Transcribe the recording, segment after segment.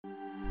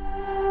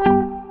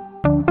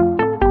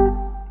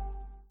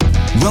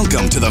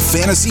Welcome to the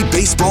Fantasy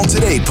Baseball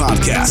Today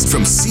podcast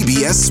from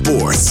CBS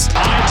Sports.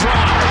 High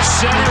drive,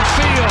 center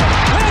field,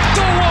 hit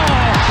the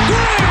wall,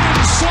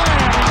 grand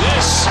slam.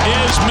 This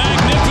is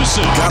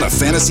magnificent. Got a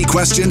fantasy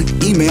question?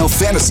 Email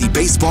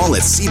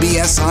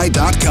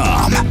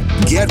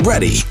fantasybaseball@cbsi.com. Get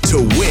ready to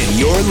win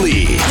your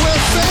league. Where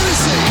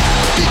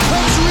fantasy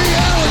becomes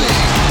reality.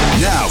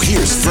 Now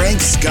here's Frank,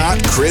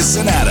 Scott, Chris,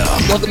 and Adam.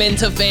 Welcome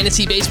into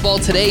Fantasy Baseball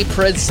Today,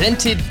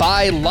 presented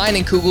by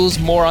Leinenkugels.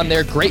 More on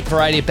their great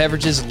variety of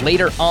beverages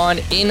later on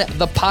in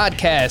the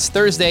podcast.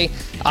 Thursday,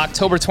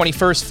 October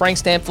 21st, Frank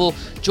Stampfl,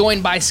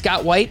 joined by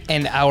Scott White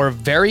and our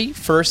very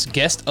first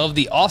guest of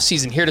the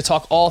offseason, here to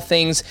talk all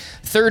things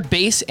third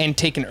base and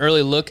take an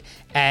early look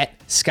at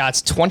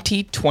Scott's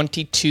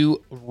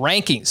 2022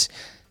 rankings.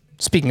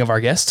 Speaking of our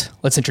guest,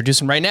 let's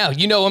introduce him right now.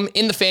 You know him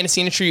in the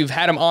fantasy industry. You've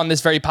had him on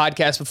this very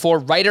podcast before.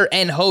 Writer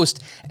and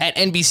host at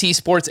NBC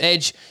Sports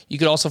Edge. You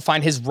could also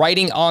find his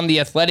writing on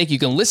The Athletic. You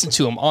can listen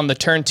to him on the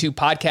Turn 2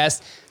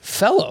 podcast.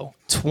 Fellow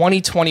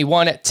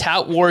 2021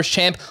 Tout Wars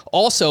champ.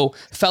 Also,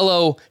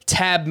 fellow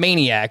tab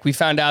maniac. We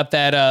found out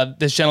that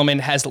this gentleman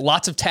has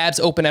lots of tabs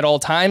open at all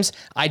times.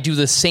 I do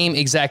the same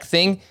exact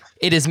thing.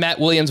 It is Matt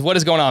Williams. What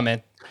is going on,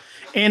 man?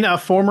 And a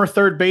former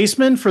third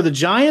baseman for the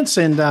Giants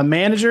and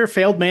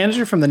failed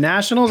manager from the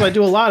Nationals. I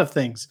do a lot of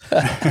things.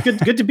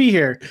 Good to be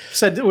here.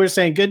 We're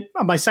saying good.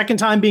 My second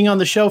time being on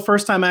the show,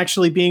 first time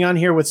actually being on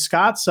here with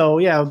Scott. So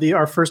yeah,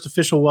 our first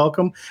official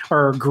welcome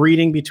or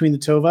greeting between the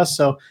two of us.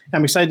 So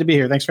I'm excited to be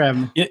here. Thanks for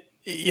having me.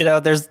 You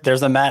know,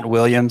 there's a Matt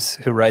Williams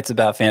who writes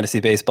about fantasy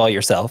baseball,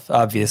 yourself,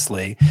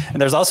 obviously,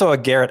 and there's also a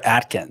Garrett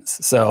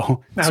Atkins.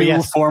 So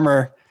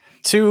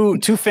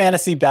two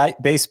fantasy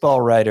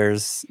baseball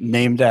writers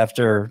named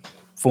after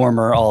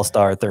former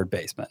all-star third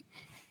baseman.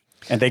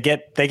 And they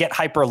get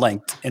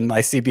hyperlinked in my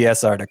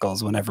CBS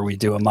articles whenever we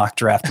do a mock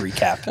draft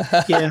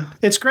recap. Yeah,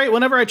 it's great.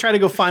 Whenever I try to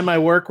go find my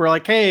work, we're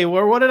like, hey,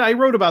 what did I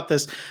wrote about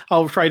this?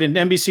 I'll write in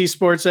NBC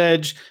Sports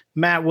Edge,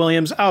 Matt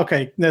Williams.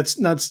 Okay,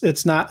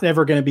 it's not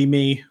ever going to be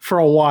me for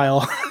a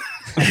while.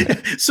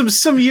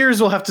 some years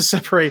we'll have to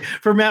separate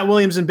for Matt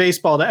Williams in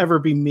baseball to ever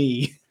be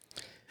me.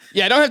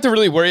 Yeah, I don't have to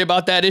really worry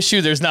about that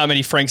issue. There's not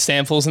many Frank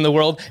Stampfls in the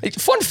world.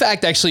 Fun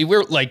fact, actually,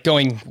 we're like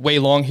going way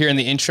long here in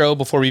the intro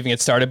before we even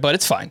get started, but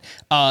it's fine.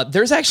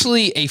 There's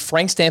actually a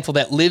Frank Stampfl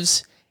that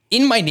lives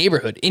in my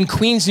neighborhood in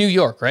Queens, New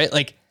York, right?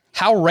 Like,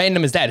 how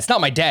random is that? It's not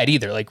my dad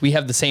either. Like, we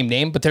have the same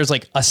name, but there's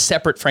like a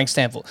separate Frank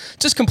Stampfl.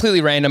 Just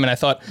completely random, and I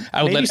thought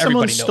I would let everybody know.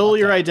 Maybe someone stole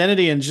your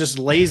identity and just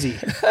lazy.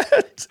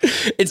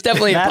 It's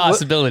definitely a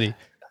possibility.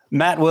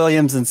 Matt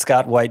Williams and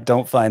Scott White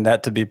don't find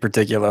that to be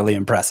particularly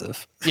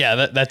impressive.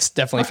 Yeah, that's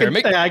definitely fair.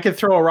 I could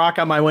throw a rock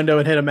on my window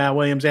and hit a Matt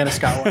Williams and a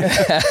Scott White.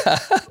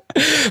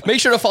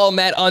 Make sure to follow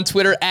Matt on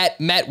Twitter at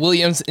Matt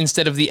Williams.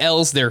 Instead of the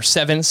L's, there are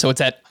 7. So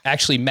it's at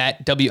actually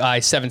Matt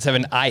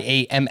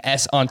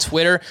WI77IAMS on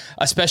Twitter,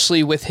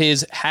 especially with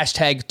his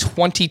hashtag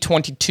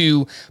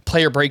 2022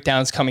 player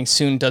breakdowns coming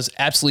soon. Does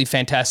absolutely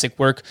fantastic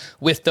work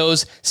with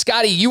those.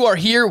 Scotty, you are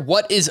here.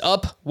 What is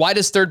up? Why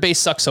does third base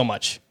suck so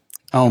much?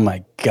 Oh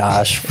my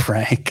gosh,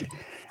 Frank.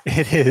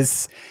 It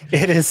is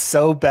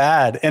so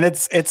bad. And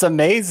it's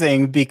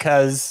amazing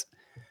because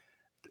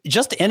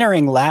just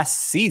entering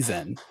last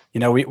season,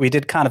 you know, we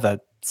did kind of a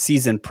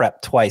season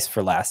prep twice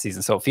for last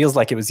season. So it feels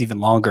like it was even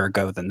longer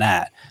ago than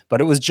that. But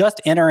it was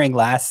just entering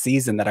last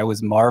season that I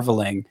was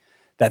marveling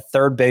that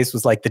third base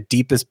was like the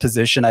deepest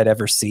position I'd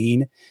ever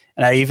seen.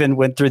 And I even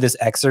went through this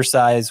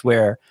exercise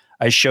where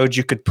I showed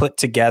you could put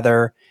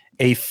together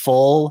a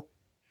full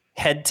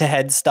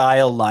head-to-head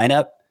style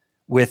lineup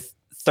with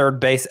third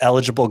base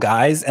eligible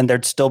guys, and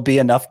there'd still be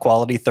enough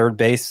quality third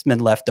basemen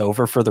left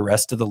over for the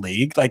rest of the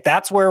league. Like,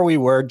 that's where we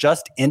were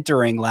just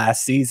entering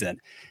last season.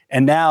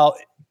 And now,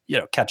 you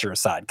know, catcher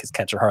aside, because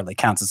catcher hardly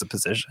counts as a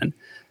position,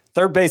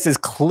 third base is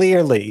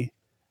clearly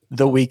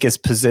the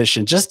weakest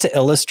position. Just to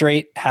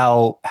illustrate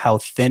how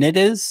thin it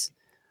is,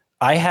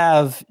 I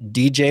have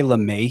DJ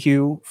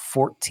LeMahieu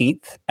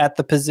 14th at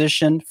the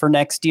position for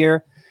next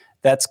year.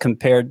 That's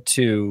compared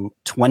to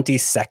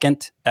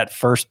 22nd at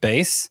first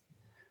base.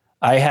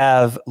 I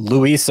have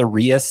Luis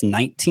Arias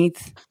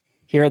 19th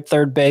here at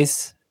third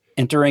base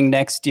entering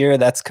next year.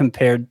 That's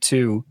compared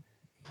to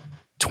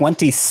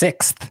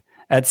 26th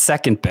at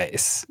second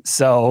base.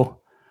 So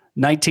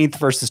 19th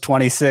versus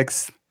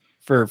 26th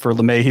for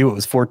LeMahieu. It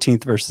was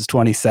 14th versus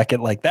 22nd.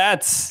 Like,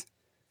 that's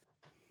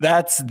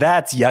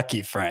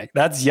yucky, Frank.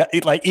 That's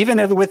like,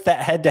 even with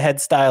that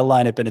head-to-head style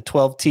lineup in a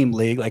 12-team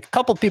league, like, a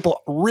couple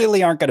people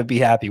really aren't going to be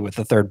happy with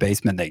the third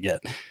baseman they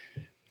get.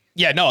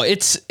 Yeah, no,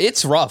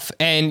 it's rough.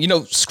 And, you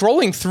know,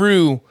 scrolling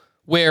through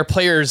where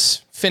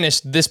players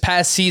finished this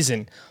past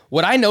season,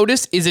 what I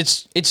noticed is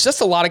it's just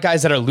a lot of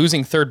guys that are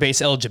losing third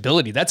base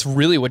eligibility. That's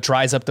really what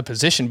dries up the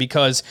position,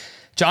 because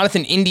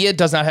Jonathan India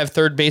does not have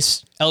third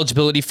base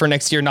eligibility for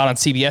next year, not on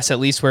CBS at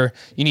least, where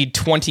you need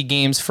 20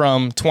 games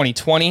from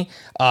 2020.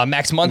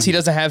 Max Muncy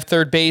doesn't have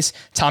third base.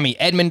 Tommy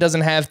Edman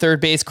doesn't have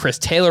third base. Chris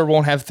Taylor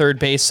won't have third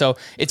base. So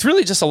it's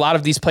really just a lot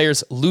of these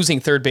players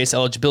losing third base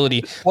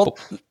eligibility. Well,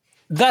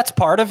 that's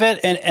part of it.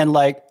 And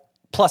like,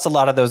 plus a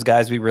lot of those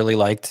guys we really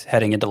liked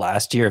heading into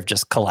last year have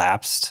just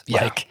collapsed.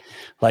 Yeah.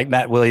 Like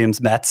Matt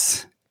Williams,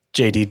 Mets,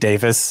 JD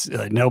Davis.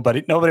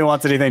 Nobody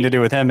wants anything to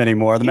do with him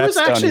anymore. The Mets was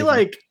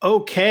actually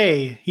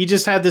okay. He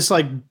just had this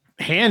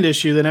hand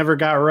issue that never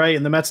got right,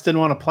 and the Mets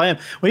didn't want to play him.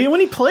 When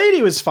he played,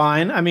 he was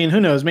fine. I mean, who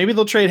knows? Maybe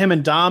they'll trade him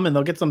and Dom, and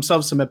they'll get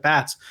themselves some at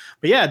bats.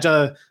 But yeah,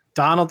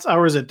 Donaldson's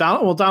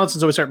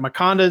always hurt.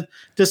 Maconda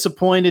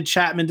disappointed,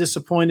 Chapman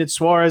disappointed,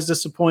 Suarez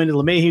disappointed,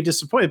 LeMahieu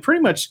disappointed.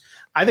 Pretty much,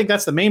 I think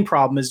that's the main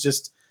problem. Is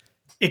just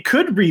it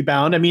could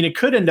rebound. I mean, it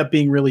could end up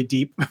being really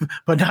deep,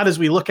 but not as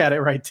we look at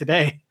it right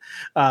today.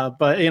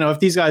 But if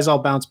these guys all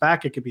bounce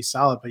back, it could be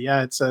solid. But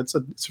yeah, it's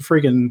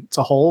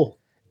a hole.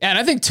 And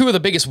I think two of the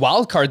biggest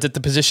wild cards at the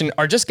position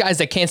are just guys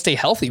that can't stay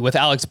healthy with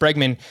Alex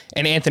Bregman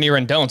and Anthony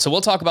Rendon. So we'll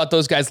talk about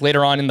those guys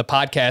later on in the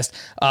podcast.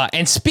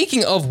 And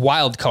speaking of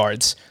wild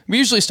cards, we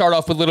usually start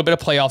off with a little bit of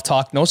playoff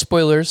talk. No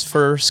spoilers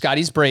for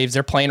Scotty's Braves.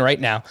 They're playing right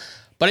now.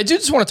 But I do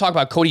just want to talk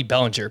about Cody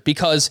Bellinger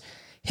because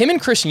him and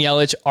Christian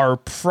Yelich are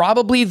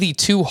probably the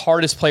two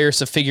hardest players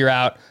to figure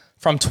out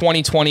from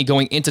 2020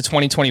 going into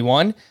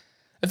 2021.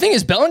 The thing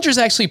is, Bellinger's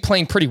actually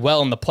playing pretty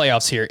well in the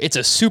playoffs here. It's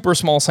a super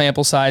small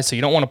sample size, so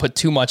you don't want to put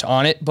too much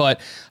on it. But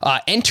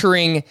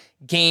entering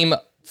Game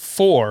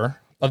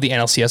 4 of the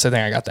NLCS, I think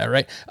I got that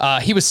right.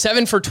 He was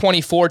 7 for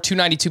 24,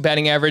 292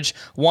 batting average,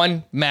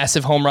 1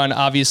 massive home run,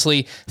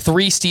 obviously,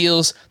 3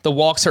 steals. The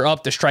walks are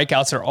up. The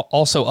strikeouts are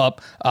also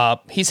up.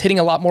 He's hitting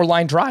a lot more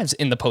line drives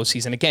in the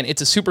postseason. Again,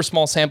 it's a super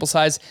small sample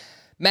size.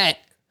 Matt,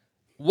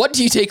 what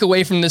do you take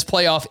away from this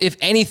playoff, if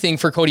anything,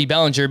 for Cody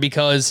Bellinger?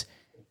 Because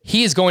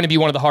he is going to be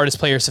one of the hardest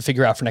players to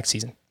figure out for next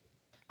season.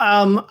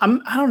 I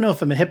don't know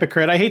if I'm a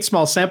hypocrite. I hate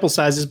small sample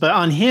sizes, but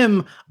on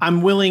him,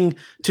 I'm willing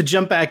to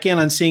jump back in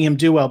on seeing him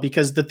do well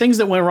because the things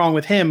that went wrong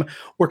with him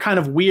were kind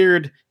of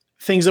weird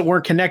things that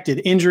weren't connected,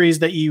 injuries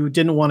that you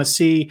didn't want to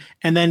see.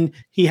 And then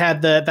he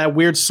had that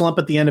weird slump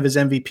at the end of his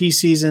MVP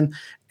season.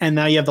 And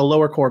now you have the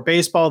lower core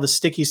baseball, the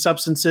sticky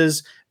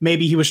substances.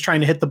 Maybe he was trying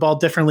to hit the ball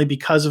differently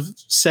because of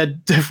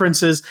said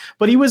differences,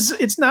 but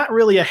it's not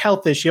really a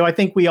health issue. I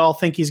think we all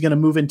think he's going to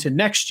move into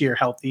next year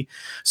healthy.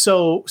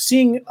 So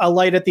seeing a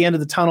light at the end of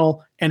the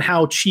tunnel and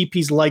how cheap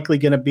he's likely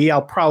going to be,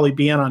 I'll probably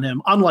be in on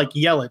him. Unlike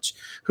Yelich,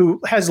 who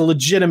has a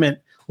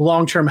legitimate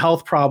long-term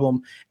health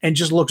problem and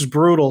just looks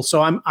brutal.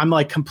 So I'm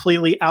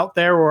completely out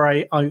there where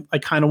I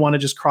kind of want to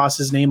just cross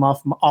his name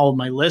off all of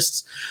my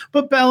lists.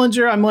 But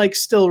Bellinger, I'm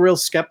still real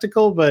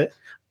skeptical, but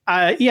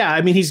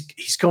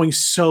he's going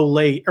so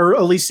late, or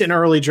at least in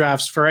early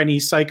drafts for any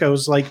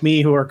psychos like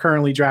me who are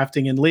currently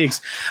drafting in leagues.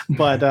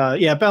 But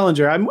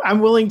Bellinger, I'm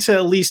willing to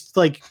at least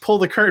pull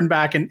the curtain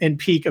back and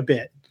peek a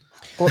bit.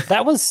 Well,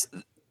 that was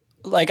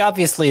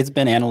obviously it's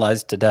been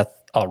analyzed to death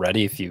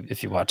already if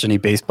you watch any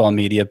baseball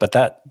media, but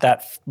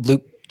that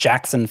Luke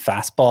Jackson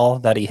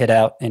fastball that he hit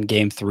out in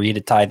Game 3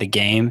 to tie the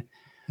game,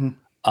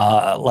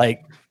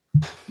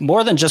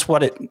 more than just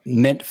what it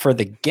meant for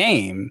the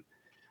game.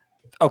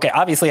 Okay,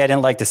 obviously I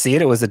didn't like to see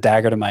it. It was a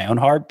dagger to my own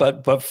heart,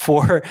 but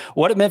for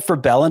what it meant for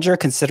Bellinger,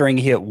 considering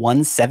he hit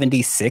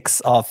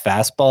 176 off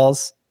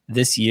fastballs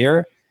this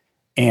year,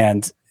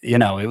 and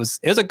it was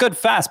a good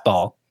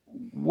fastball,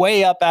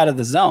 way up out of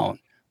the zone.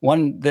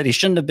 One that he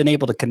shouldn't have been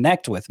able to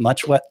connect with,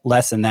 much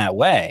less in that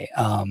way.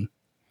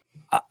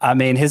 I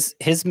mean,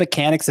 his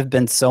mechanics have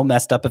been so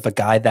messed up if a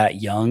guy that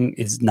young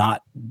is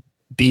not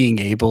being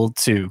able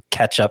to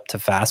catch up to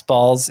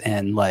fastballs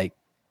and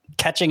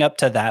catching up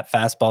to that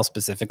fastball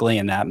specifically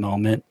in that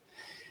moment.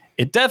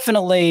 It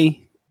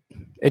definitely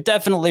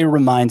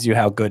reminds you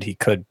how good he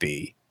could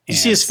be. You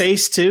see his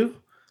face too?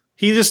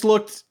 He just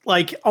looked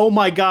like, oh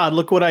my God,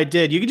 look what I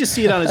did. You could just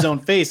see it on his own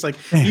face.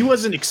 He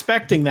wasn't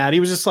expecting that.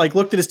 He was just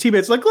looked at his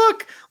teammates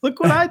look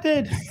what I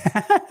did.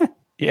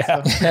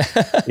 Yeah.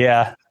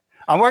 Yeah.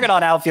 I'm working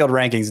on outfield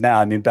rankings now.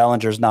 I mean,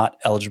 Bellinger's not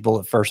eligible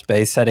at first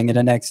base heading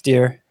into next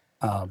year,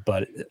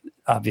 but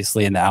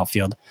obviously in the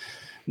outfield.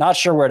 Not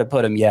sure where to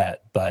put him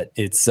yet, but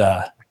it's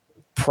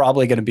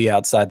probably going to be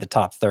outside the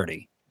top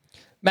 30.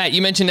 Matt,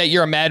 you mentioned that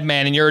you're a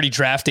madman and you're already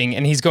drafting,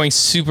 and he's going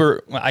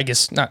super, I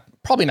guess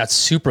probably not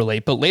super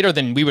late, but later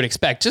than we would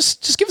expect.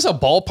 Just give us a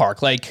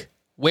ballpark.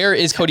 Where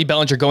is Cody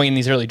Bellinger going in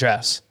these early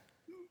drafts?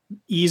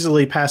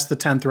 Easily past the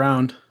 10th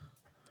round.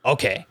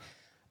 Okay.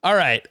 All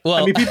right. Well,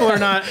 I mean,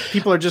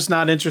 people are just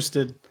not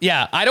interested.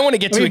 Yeah. I don't want to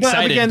get too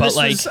excited, again,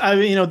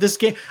 but this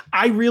game,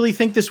 I really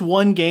think this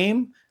one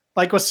game,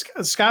 like what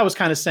Scott was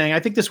kind of saying, I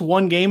think this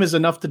one game is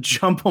enough to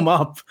jump him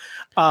up.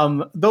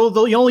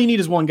 Though you only need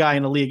is one guy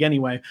in the league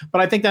anyway,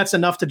 but I think that's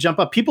enough to jump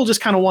up. People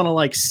just kind of want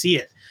to see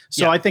it.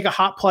 So yeah. I think a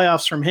hot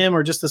playoffs from him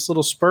or just this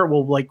little spurt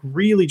will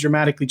really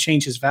dramatically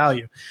change his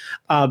value.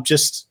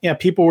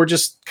 People were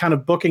just kind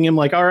of booking him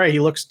all right, he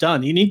looks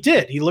done. And he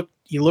did. He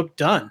looked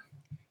done.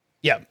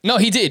 Yeah, no,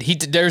 he did.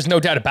 There's no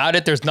doubt about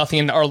it. There's nothing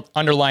in our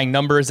underlying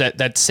numbers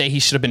that say he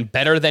should have been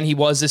better than he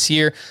was this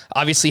year.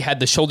 Obviously had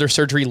the shoulder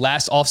surgery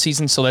last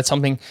offseason, so that's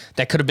something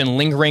that could have been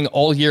lingering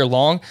all year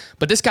long.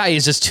 But this guy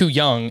is just too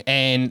young,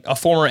 and a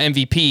former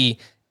MVP.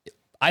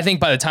 I think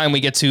by the time we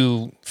get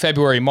to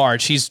February,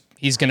 March, he's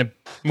going to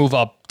move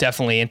up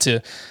definitely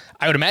into,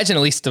 I would imagine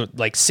at least the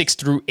like 6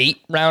 through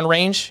 8 round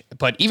range.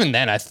 But even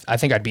then, I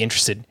think I'd be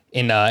interested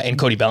in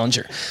Cody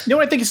Bellinger. You know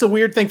what I think is the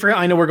weird thing for him?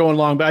 I know we're going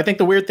long, but I think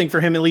the weird thing for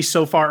him, at least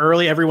so far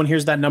early, everyone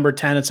hears that number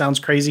 10. It sounds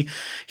crazy.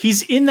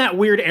 He's in that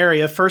weird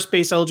area. First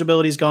base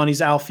eligibility is gone.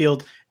 He's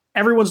outfield.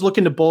 Everyone's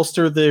looking to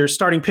bolster their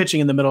starting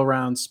pitching in the middle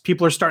rounds.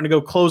 People are starting to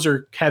go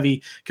closer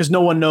heavy because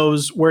no one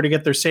knows where to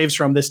get their saves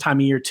from this time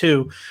of year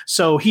too.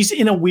 So he's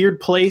in a weird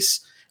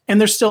place. And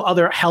there's still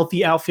other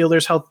healthy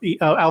outfielders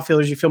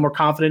you feel more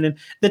confident in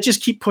that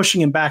just keep pushing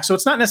him back. So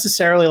it's not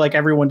necessarily like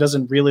everyone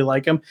doesn't really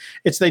like him.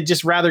 It's they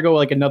just rather go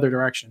like another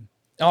direction.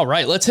 All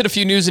right, let's hit a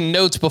few news and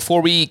notes before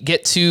we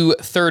get to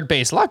third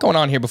base. A lot going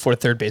on here before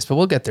third base, but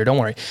we'll get there. Don't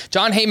worry.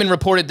 Jon Heyman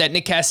reported that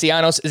Nick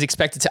Castellanos is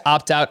expected to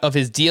opt out of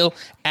his deal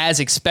as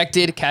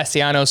expected.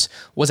 Castellanos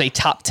was a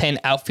top 10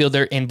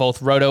 outfielder in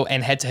both roto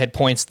and head-to-head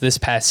points this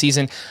past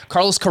season.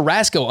 Carlos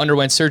Carrasco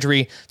underwent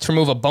surgery to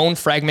remove a bone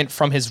fragment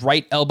from his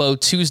right elbow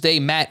Tuesday.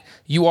 Matt,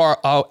 you are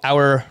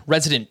our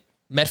resident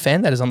Met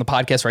fan that is on the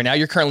podcast right now.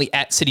 You're currently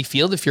at Citi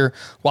Field. If you're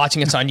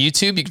watching us on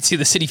YouTube, you can see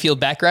the Citi Field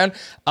background.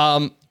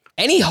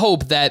 Any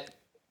hope that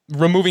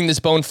removing this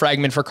bone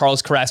fragment for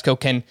Carlos Carrasco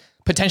can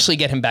potentially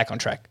get him back on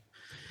track?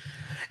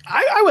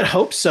 I would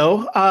hope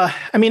so.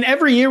 I mean,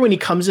 every year when he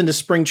comes into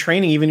spring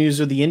training, even when he was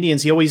with the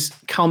Indians, he always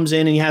comes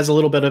in and he has a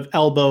little bit of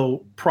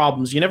elbow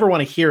problems. You never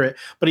want to hear it,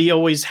 but he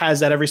always has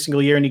that every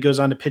single year and he goes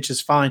on to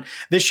pitches fine.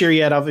 This year he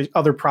had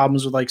other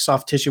problems with like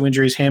soft tissue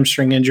injuries,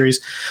 hamstring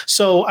injuries.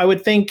 So I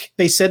would think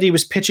they said he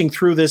was pitching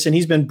through this and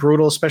he's been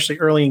brutal, especially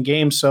early in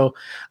games. So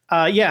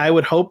I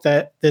would hope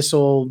that this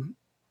will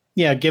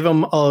give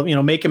him,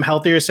 make him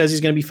healthier. Says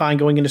he's going to be fine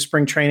going into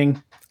spring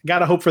training. Got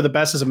to hope for the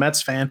best as a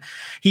Mets fan.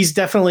 He's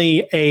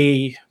definitely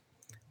he's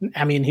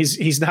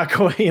not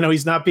going,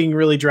 he's not being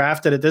really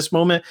drafted at this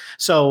moment.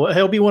 So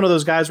he'll be one of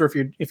those guys where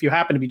if you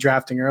happen to be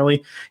drafting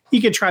early,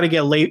 you could try to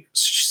get late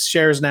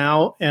shares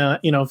now,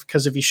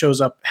 because if he shows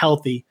up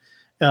healthy,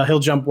 he'll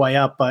jump way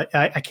up. But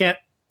I can't,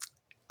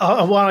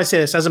 why do I say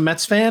this? As a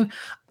Mets fan,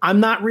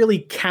 I'm not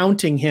really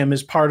counting him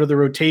as part of the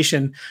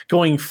rotation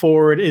going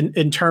forward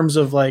in terms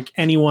of like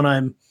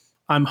anyone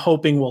I'm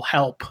hoping will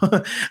help.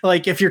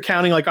 Like if you're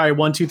counting like, all right,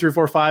 1, 2, 3,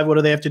 4, 5, what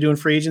do they have to do in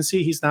free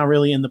agency? He's not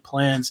really in the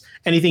plans.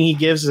 Anything he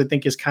gives, I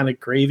think, is kind of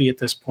gravy at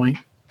this point.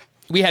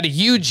 We had a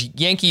huge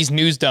Yankees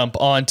news dump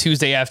on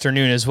Tuesday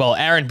afternoon as well.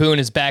 Aaron Boone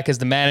is back as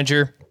the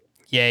manager.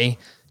 Yay.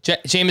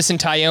 Jameson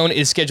Taillon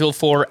is scheduled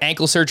for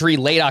ankle surgery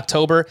late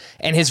October,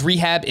 and his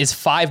rehab is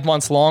 5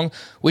 months long,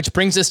 which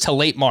brings us to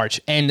late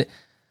March. And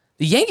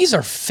the Yankees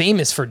are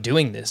famous for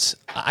doing this.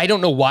 I don't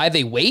know why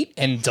they wait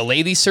and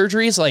delay these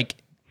surgeries. Like,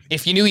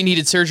 if you knew he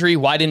needed surgery,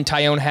 why didn't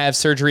Taillon have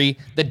surgery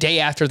the day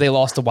after they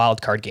lost the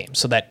wild card game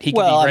so that he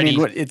could be ready for early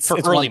March? It's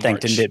one thing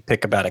to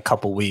pick about a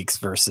couple weeks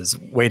versus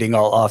waiting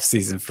all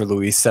offseason for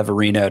Luis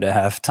Severino to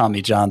have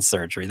Tommy John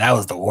surgery. That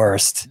was the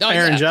worst.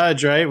 Aaron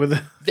Judge, right?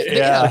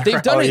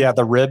 They've done it.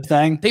 The rib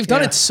thing. They've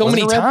done it so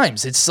many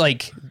times. It's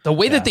like the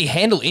way that they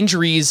handle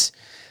injuries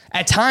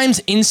at times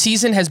in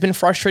season has been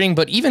frustrating,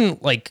 but even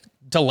like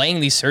delaying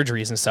these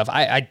surgeries and stuff,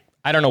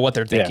 I don't know what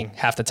they're thinking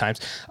half the times.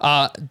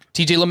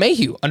 TJ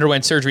LeMahieu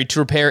underwent surgery to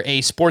repair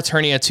a sports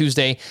hernia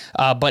Tuesday,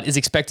 but is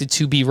expected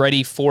to be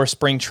ready for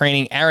spring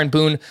training. Aaron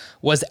Boone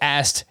was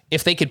asked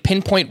if they could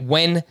pinpoint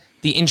when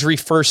the injury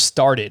first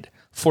started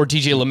for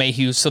TJ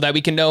LeMahieu so that we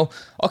can know,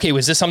 okay,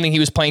 was this something he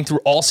was playing through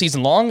all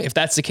season long? If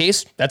that's the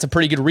case, that's a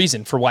pretty good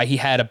reason for why he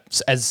had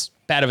as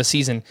bad of a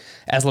season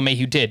as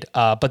LeMahieu did,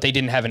 but they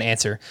didn't have an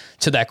answer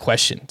to that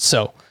question.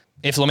 So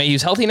if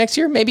LeMahieu's healthy next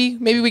year, maybe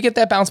we get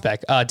that bounce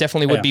back.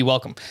 Definitely would be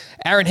welcome.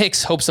 Aaron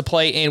Hicks hopes to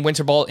play in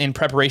winter ball in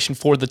preparation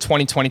for the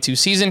 2022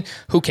 season.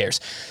 Who cares?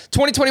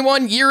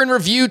 2021 year in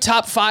review,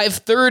 top 5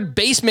 third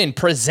baseman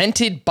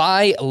presented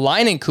by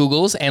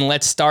Leinenkugels. And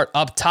let's start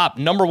up top.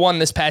 Number 1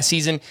 this past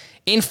season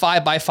in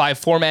 5x5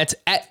 formats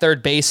at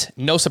third base.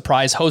 No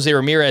surprise, Jose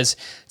Ramirez.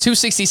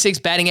 266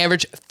 batting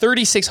average,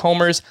 36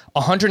 homers,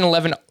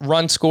 111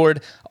 runs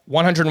scored,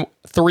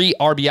 103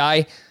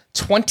 RBI.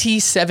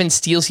 27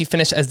 steals. He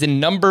finished as the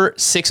number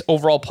 6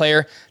 overall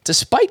player,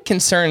 despite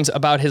concerns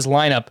about his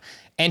lineup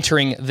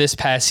entering this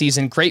past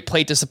season. Great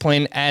plate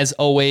discipline, as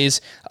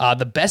always.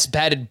 The best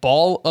batted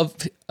ball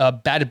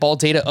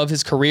data of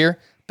his career.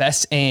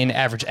 Best in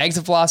average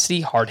exit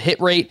velocity, hard hit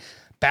rate,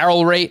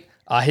 barrel rate.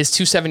 His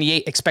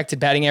 278 expected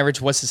batting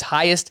average was his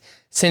highest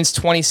since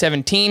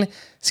 2017.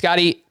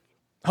 Scotty,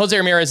 Jose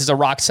Ramirez is a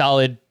rock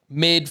solid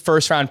mid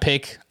first round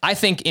pick, I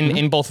think,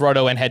 in both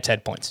roto and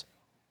head-to-head points.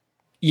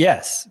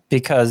 Yes,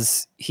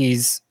 because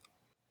he's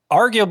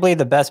arguably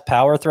the best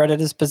power threat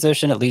at his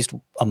position, at least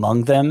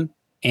among them,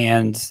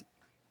 and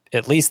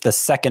at least the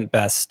second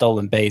best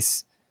stolen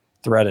base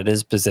threat at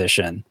his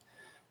position.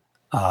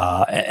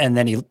 And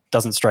then he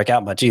doesn't strike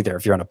out much either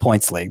if you're in a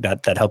points league.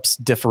 That helps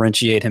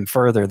differentiate him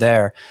further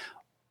there.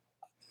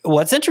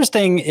 What's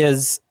interesting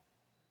is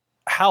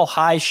how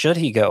high should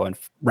he go in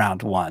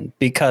round 1?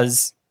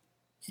 Because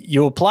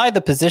you apply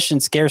the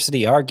position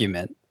scarcity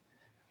argument,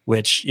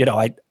 which,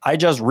 I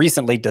just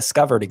recently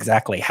discovered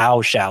exactly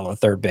how shallow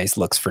third base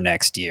looks for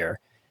next year.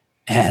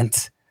 And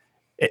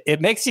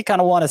it makes you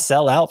kind of want to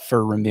sell out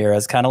for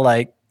Ramirez, kind of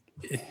like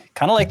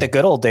the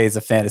good old days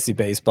of fantasy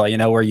baseball,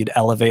 where you'd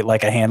elevate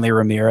like a Hanley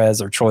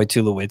Ramirez or Troy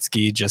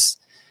Tulowitzki just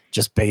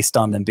based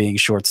on them being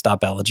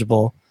shortstop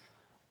eligible.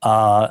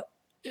 I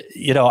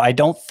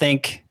don't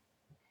think.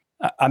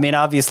 I mean,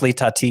 obviously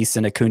Tatis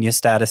and Acuna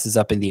status is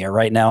up in the air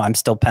right now. I'm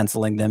still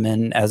penciling them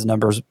in as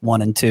numbers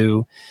 1 and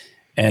 2.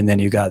 And then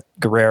you got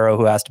Guerrero,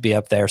 who has to be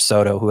up there,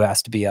 Soto, who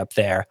has to be up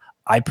there.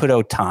 I put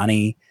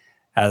Ohtani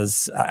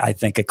as, I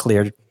think, a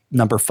clear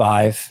number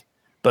 5,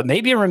 but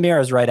maybe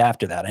Ramirez right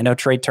after that. I know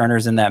Trey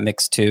Turner's in that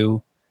mix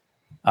too.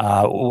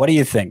 What do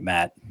you think,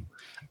 Matt?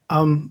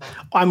 I'm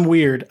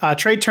weird.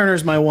 Trey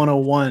Turner's my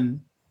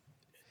 101,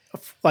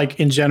 like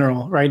in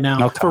general right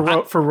now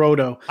for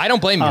Roto. I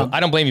don't blame you. I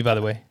don't blame you, by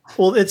the way.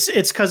 Well, it's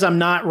because I'm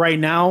not right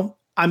now.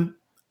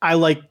 I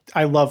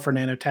love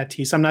Fernando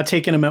Tatis. I'm not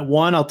taking him at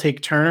 1. I'll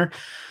take Turner.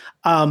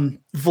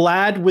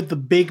 Vlad with the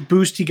big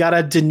boost he got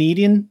at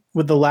Dunedin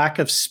with the lack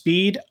of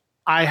speed.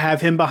 I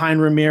have him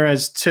behind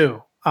Ramirez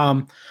too.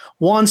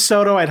 Juan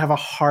Soto, I'd have a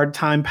hard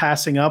time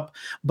passing up,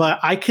 but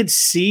I could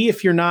see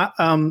if you're not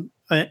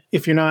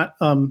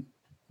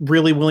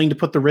really willing to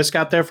put the risk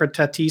out there for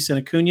Tatis and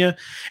Acuna,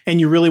 and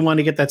you really want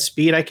to get that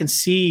speed, I can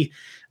see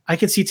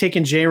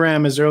taking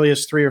J-Ram as early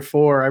as 3 or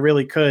 4. I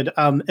really could.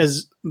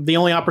 As the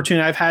only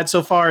opportunity I've had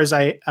so far is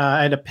I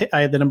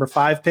had the number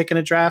 5 pick in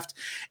a draft,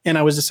 and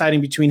I was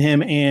deciding between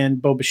him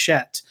and Bo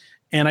Bichette,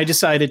 and I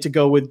decided to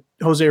go with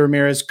Jose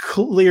Ramirez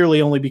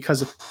clearly only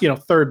because of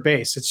third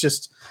base. It's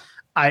just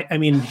I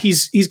mean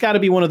he's got to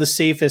be one of the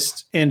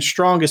safest and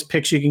strongest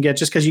picks you can get,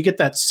 just because you get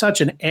that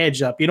such an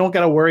edge up. You don't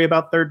got to worry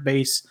about third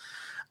base.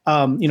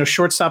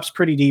 Shortstop's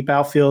pretty deep.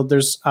 Outfield,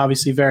 there's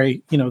obviously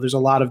there's a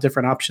lot of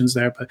different options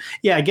there, but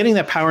yeah, getting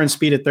that power and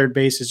speed at third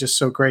base is just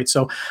so great.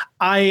 So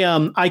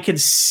I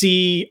could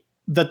see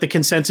that the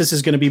consensus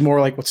is going to be more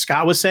like what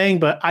Scott was saying,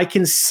 but I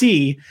can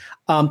see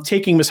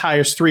taking him as high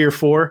as 3 or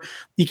 4.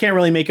 You can't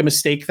really make a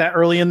mistake that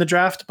early in the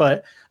draft,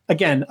 but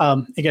Again,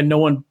 no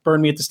one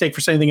burned me at the stake for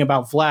saying anything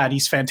about Vlad.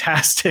 He's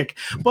fantastic.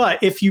 But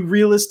if you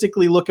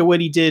realistically look at what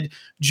he did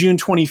June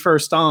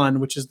 21st on,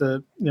 which is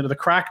the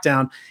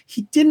crackdown,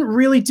 he didn't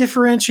really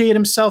differentiate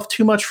himself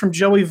too much from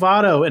Joey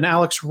Votto and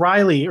Alex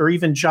Riley or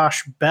even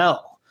Josh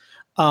Bell.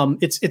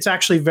 It's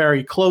actually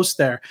very close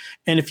there.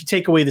 And if you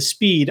take away the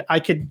speed,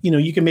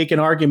 you can make an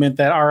argument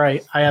that, all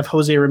right, I have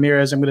Jose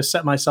Ramirez. I'm going to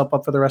set myself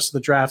up for the rest of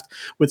the draft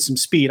with some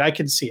speed. I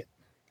can see it.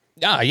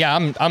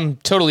 Yeah, I'm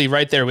totally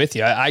right there with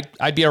you.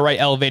 I'd be all right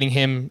elevating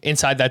him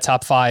inside that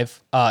top 5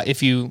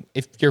 if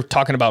you're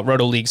talking about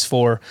Roto leagues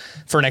for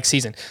next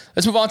season.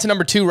 Let's move on to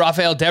number 2.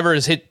 Rafael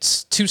Devers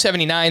hits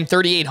 279,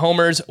 38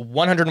 homers,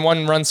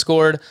 101 runs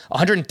scored,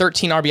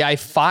 113 RBI,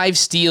 5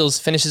 steals,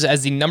 finishes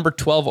as the number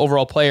 12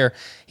 overall player.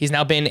 He's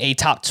now been a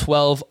top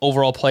 12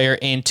 overall player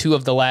in 2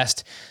 of the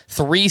last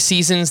 3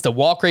 seasons. The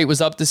walk rate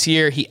was up this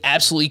year. He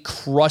absolutely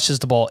crushes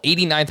the ball,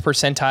 89th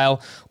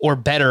percentile or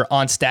better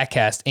on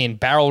StatCast in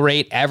barrel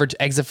rate, average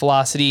exit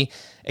velocity,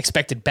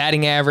 expected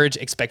batting average,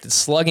 expected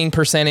slugging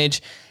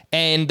percentage,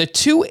 and the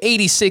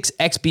 286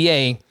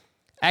 XBA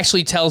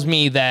actually tells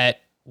me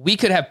that we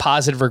could have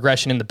positive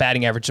regression in the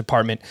batting average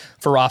department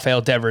for Rafael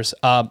Devers.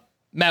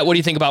 Matt, what do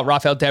you think about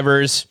Rafael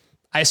Devers?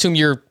 I assume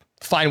you're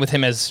fine with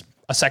him as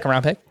a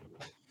second-round pick?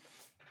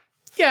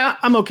 Yeah,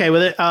 I'm okay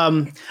with it.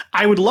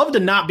 I would love to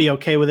not be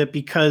okay with it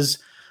because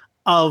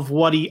of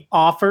what he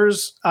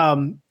offers.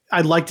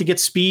 I'd like to get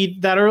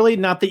speed that early.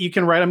 Not that you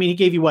can write. I mean, he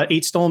gave you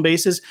 8 stolen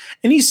bases,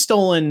 and he's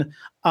stolen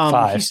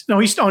 5.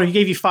 He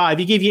gave you 5.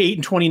 He gave you 8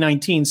 in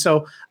 2019.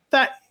 So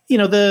that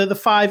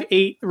the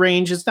 5-8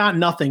 range is not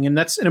nothing, and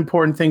that's an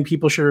important thing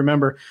people should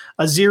remember.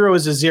 A 0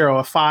 is a 0.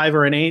 A 5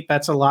 or an 8,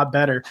 that's a lot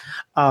better,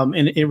 and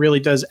it really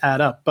does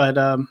add up.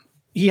 But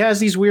he has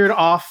these weird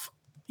off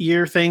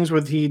year things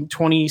with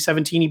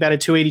 2017 he batted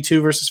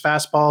 282 versus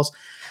fastballs,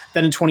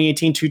 then in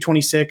 2018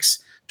 226,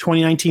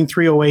 2019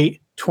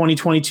 308,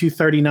 2020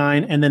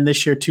 239, and then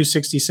this year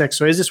 266.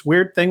 So is this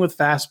weird thing with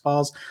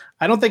fastballs?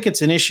 I don't think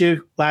it's an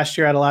issue. Last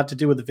year had a lot to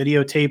do with the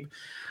videotape.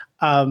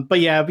 But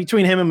yeah,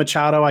 between him and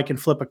Machado, I can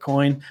flip a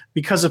coin.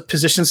 Because of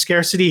position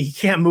scarcity, he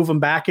can't move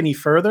him back any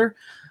further.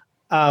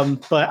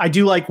 But I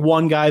do like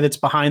one guy that's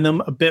behind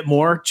them a bit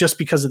more just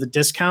because of the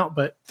discount,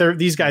 but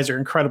these guys are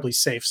incredibly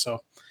safe. So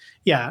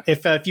yeah,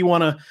 if you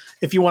want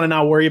to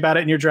not worry about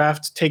it in your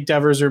draft, take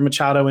Devers or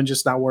Machado and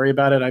just not worry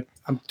about it.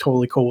 I'm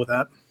totally cool with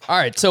that. All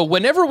right. So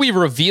whenever we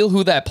reveal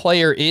who that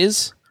player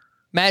is,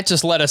 Matt,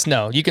 just let us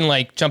know. You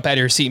can jump out of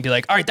your seat and be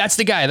like, all right, that's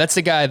the guy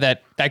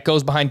that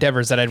goes behind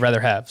Devers that I'd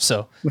rather have.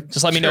 So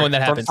just let me know when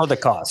that happens. For the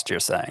cost, you're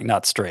saying,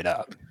 not straight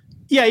up.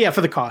 Yeah,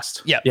 for the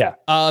cost. Yeah.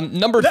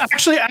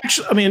 Actually,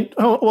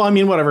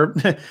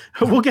 whatever.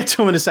 We'll get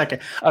to him in a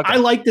second. Okay. I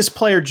like this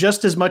player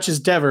just as much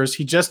as Devers.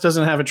 He just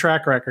doesn't have a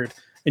track record.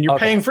 And you're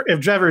paying for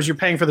Devers, you're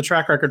paying for the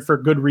track record for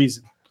a good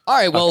reason. All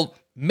right, well,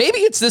 maybe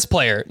it's this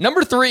player.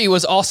 Number 3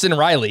 was Austin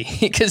Riley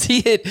because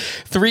he hit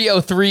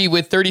 303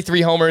 with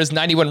 33 homers,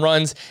 91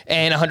 runs,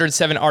 and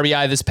 107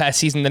 RBI this past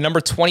season. The number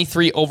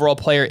 23 overall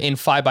player in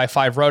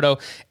 5x5 Roto.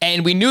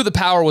 And we knew the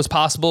power was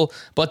possible,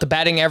 but the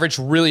batting average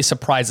really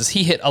surprised us.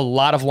 He hit a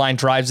lot of line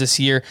drives this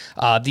year,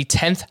 the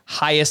 10th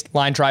highest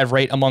line drive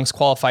rate amongst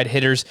qualified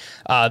hitters.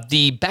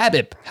 The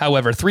BABIP,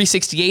 however,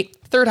 368.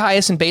 Third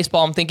highest in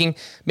baseball. I'm thinking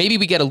maybe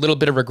we get a little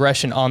bit of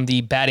regression on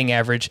the batting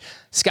average.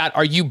 Scott,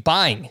 are you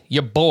buying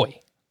your boy,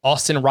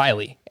 Austin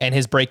Riley, and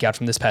his breakout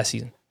from this past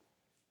season?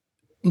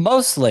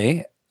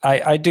 Mostly.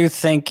 I do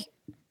think,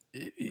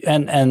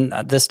 and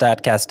the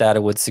StatCast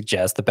data would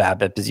suggest, the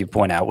BABIP, as you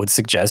point out, would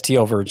suggest he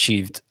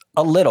overachieved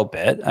a little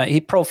bit. He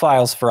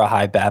profiles for a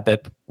high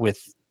BABIP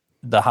with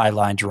the high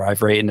line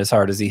drive rate and as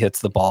hard as he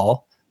hits the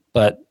ball.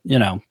 But,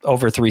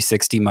 over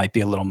 360 might be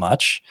a little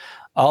much.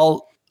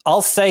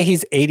 I'll say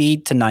he's 80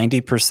 to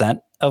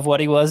 90% of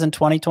what he was in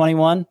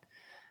 2021,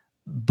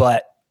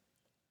 but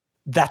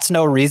that's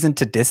no reason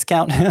to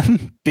discount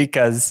him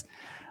because,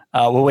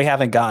 we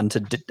haven't gotten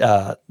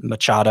to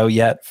Machado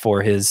yet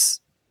for his,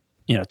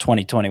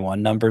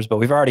 2021 numbers, but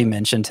we've already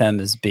mentioned him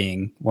as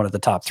being one of the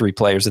top 3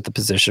 players at the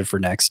position for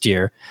next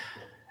year.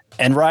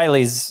 And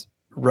Riley's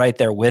right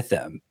there with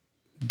him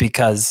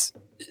because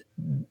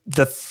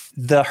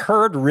the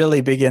herd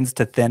really begins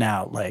to thin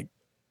out like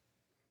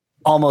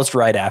almost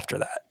right after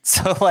that.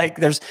 So like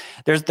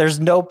there's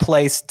no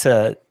place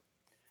to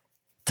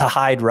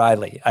hide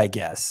Riley, I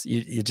guess.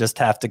 You just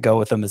have to go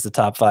with him as the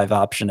top 5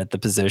 option at the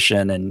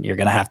position, and you're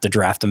going to have to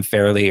draft him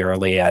fairly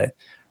early at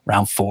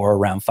round 4,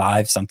 round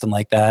 5, something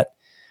like that.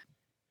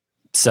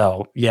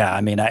 So yeah, I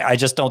mean, I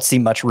just don't see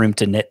much room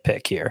to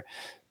nitpick here.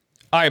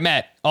 All right,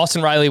 Matt,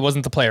 Austin Riley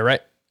wasn't the player,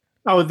 right?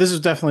 Oh, this is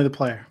definitely the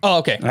player. Oh,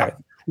 okay. All right.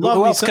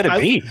 Who else could it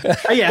be?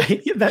 Yeah,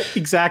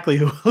 exactly.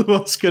 Who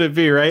else could it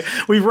be, right?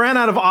 We've ran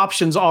out of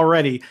options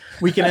already.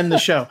 We can end the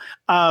show.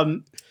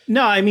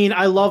 No, I mean,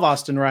 I love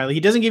Austin Riley. He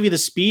doesn't give you the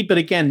speed, but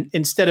again,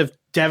 instead of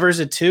Devers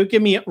at 2,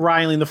 give me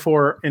Riley in the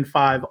 4 and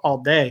 5 all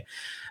day.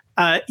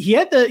 He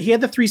had the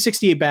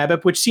 368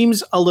 BABIP, which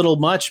seems a little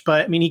much,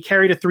 but I mean, he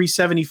carried a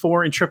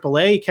 374 in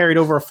AAA. He carried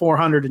over a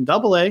 400 in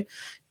AA.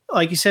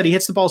 Like you said, he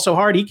hits the ball so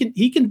hard. He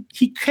can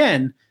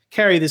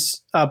carry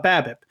this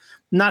BABIP.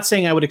 Not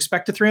saying I would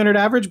expect a 300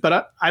 average,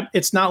 but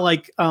it's not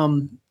like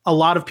a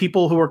lot of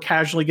people who are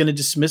casually going to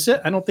dismiss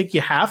it. I don't think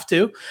you have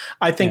to.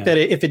 I think that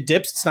if it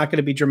dips, it's not going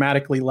to be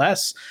dramatically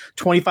less.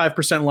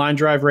 25% line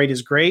drive rate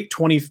is great.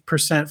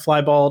 20%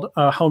 fly ball,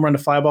 home run to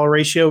fly ball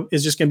ratio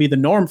is just going to be the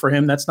norm for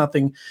him. That's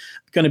nothing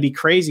going to be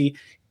crazy.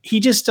 He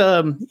just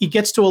he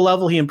gets to a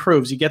level, he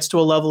improves. He gets to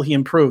a level, he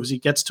improves. He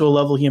gets to a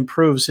level, he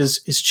improves.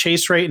 His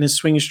chase rate and his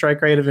swinging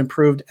strike rate have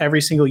improved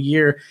every single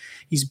year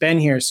he's been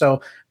here.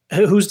 So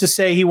who's to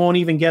say he won't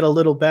even get a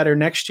little better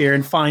next year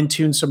and fine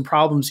tune some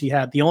problems he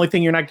had? The only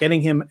thing you're not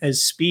getting him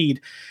is speed.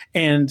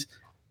 And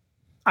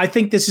I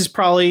think this is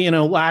probably,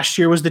 last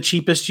year was the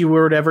cheapest you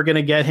were ever going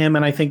to get him.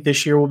 And I think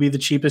this year will be the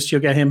cheapest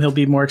you'll get him. He'll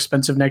be more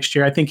expensive next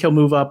year. I think he'll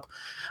move up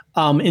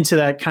into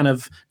that kind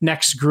of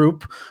next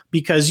group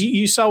because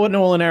you saw with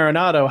Nolan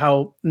Arenado,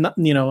 how,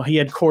 he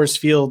had Coors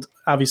Field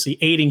obviously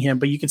aiding him,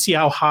 but you can see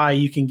how high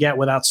you can get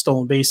without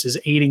stolen bases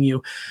aiding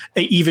you,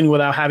 even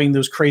without having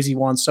those crazy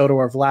Juan Soto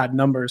or Vlad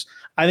numbers.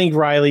 I think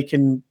Riley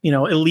can,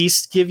 at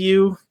least give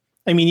you,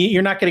 I mean,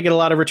 you're not going to get a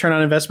lot of return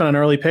on investment on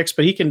early picks,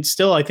 but he can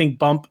still, I think,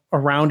 bump a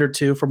round or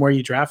 2 from where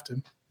you draft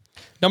him.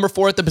 Number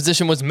 4 at the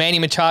position was Manny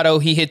Machado.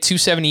 He hit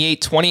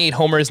 278, 28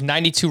 homers,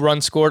 92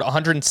 runs scored,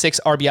 106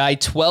 RBI,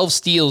 12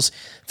 steals,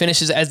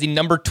 finishes as the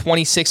number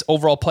 26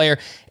 overall player.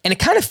 And it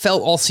kind of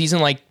felt all season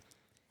like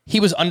he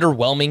was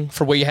underwhelming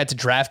for where you had to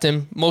draft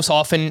him. Most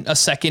often a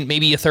second,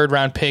 maybe a third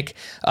round pick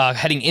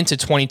heading into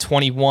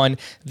 2021.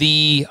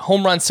 The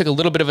home runs took a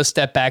little bit of a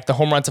step back. The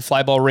home run to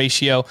fly ball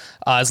ratio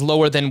is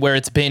lower than where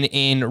it's been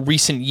in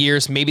recent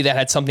years. Maybe that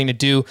had something to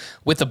do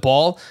with the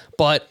ball,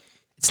 but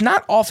it's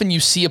not often you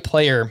see a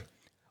player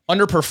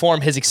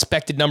underperform his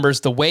expected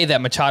numbers the way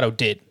that Machado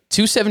did.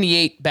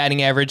 278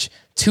 batting average,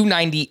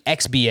 290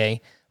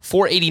 XBA,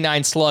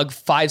 489 slug,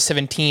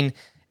 517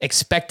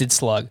 expected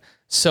slug.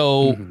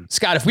 So,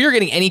 Scott, if we were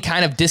getting any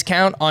kind of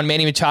discount on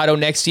Manny Machado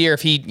next year,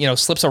 if he,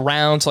 slips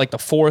around to like the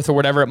 4th or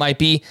whatever it might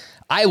be,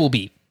 I will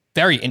be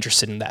very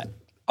interested in that.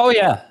 Oh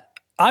yeah.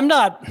 I'm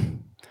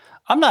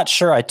not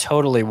sure I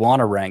totally want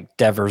to rank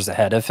Devers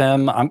ahead of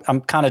him.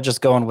 I'm kind of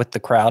just going with the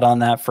crowd on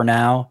that for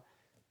now.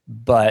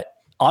 But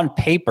on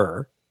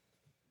paper,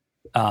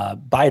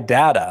 by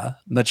data,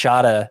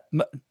 Machado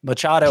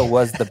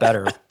was the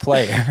better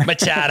player.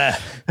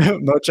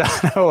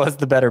 Machado was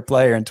the better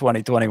player in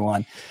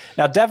 2021.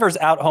 Now Devers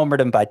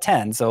out-homered him by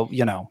 10, so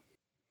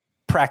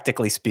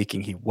practically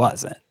speaking, he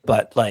wasn't.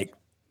 But like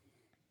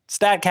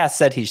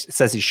StatCast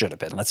says he should have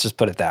been. Let's just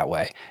put it that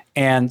way.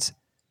 And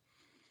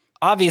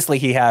obviously,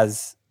 he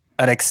has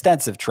an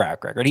extensive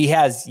track record. He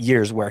has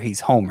years where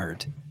he's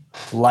homered,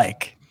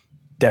 like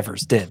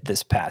Devers did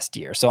this past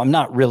year. So I'm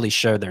not really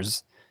sure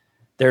there's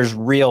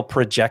real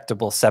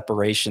projectable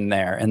separation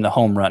there in the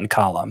home run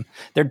column.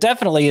 There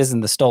definitely is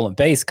in the stolen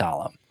base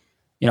column.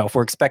 if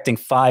we're expecting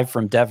 5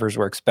 from Devers,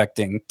 we're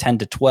expecting 10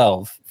 to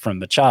 12 from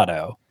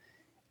Machado.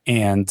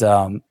 And,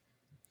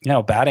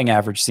 batting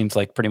average seems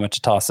like pretty much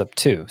a toss-up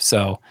too.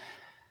 So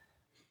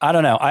I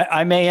don't know.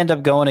 I may end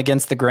up going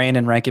against the grain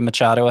and ranking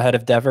Machado ahead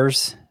of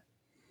Devers.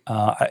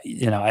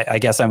 I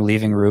guess I'm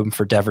leaving room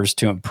for Devers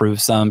to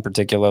improve some,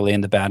 particularly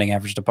in the batting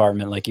average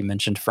department, like you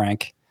mentioned,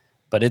 Frank.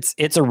 But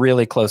it's a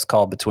really close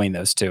call between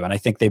those two, and I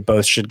think they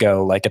both should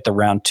go like at the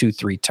round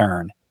 2-3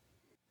 turn.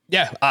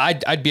 Yeah,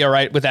 I'd be all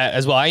right with that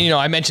as well.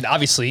 I mentioned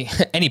obviously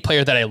any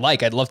player that I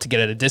like, I'd love to get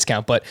at a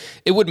discount, but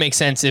it would make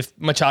sense if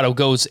Machado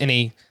goes in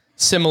a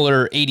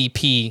similar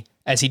ADP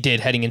as he did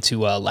heading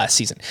into last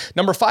season.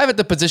 Number 5 at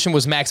the position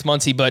was Max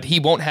Muncy, but he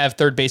won't have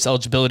third base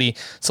eligibility.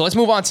 So let's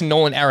move on to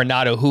Nolan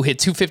Arenado, who hit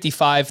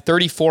 255,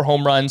 34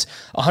 home runs,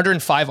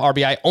 105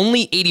 RBI,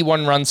 only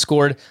 81 runs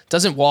scored,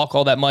 doesn't walk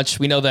all that much.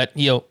 We know that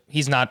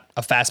he's not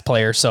a fast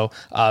player, so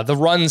the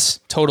runs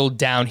totaled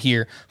down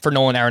here for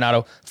Nolan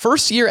Arenado.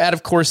 First year out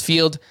of Coors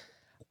Field,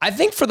 I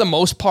think for the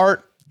most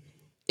part,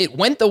 it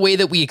went the way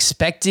that we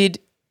expected.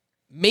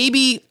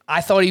 Maybe I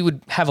thought he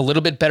would have a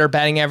little bit better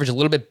batting average, a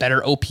little bit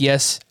better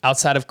OPS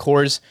outside of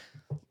Coors.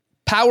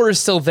 Power is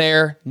still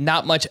there,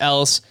 not much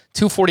else.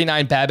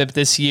 249 BABIP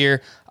this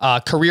year,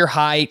 career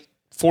high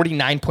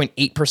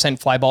 49.8%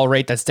 fly ball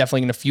rate. That's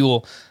definitely going to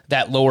fuel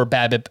that lower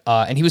BABIP.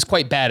 And he was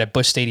quite bad at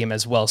Busch Stadium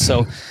as well.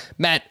 So,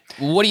 Matt,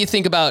 what do you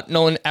think about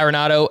Nolan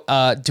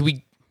Arenado? Do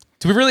we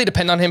really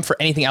depend on him for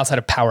anything outside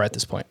of power at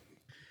this point?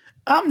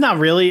 Not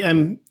really.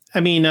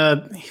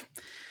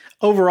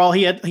 Overall,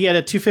 he had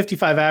a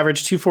 255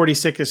 average,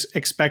 246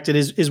 expected.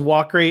 His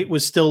walk rate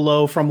was still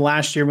low from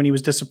last year when he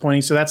was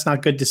disappointing, so that's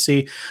not good to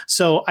see.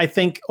 So I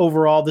think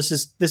overall, this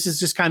is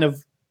just kind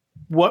of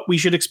what we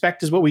should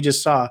expect is what we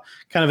just saw.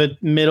 Kind of a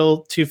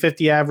middle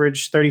 250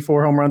 average,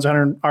 34 home runs,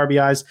 100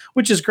 RBIs,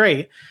 which is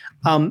great.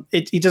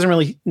 He doesn't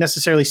really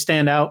necessarily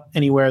stand out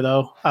anywhere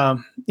though.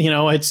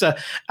 It's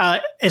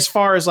as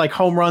far as like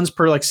home runs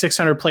per like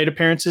 600 plate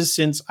appearances,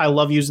 since I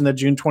love using the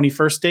June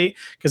 21st date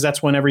because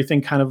that's when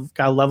everything kind of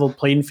got leveled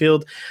playing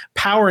field.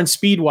 Power and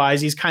speed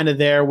wise, he's kind of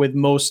there with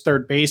most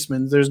third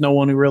basemen. There's no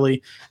one who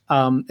really,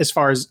 as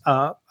far as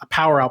a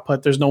power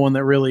output, there's no one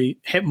that really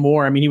hit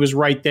more. I mean, he was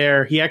right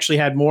there. He actually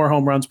had more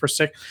home runs per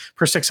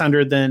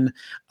 600 than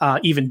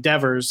even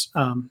Devers.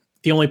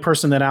 The only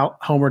person that out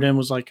homered him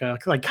was like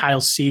Kyle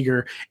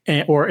Seager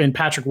and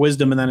Patrick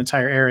Wisdom in that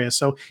entire area.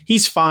 So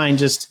he's fine.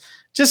 Just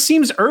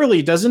seems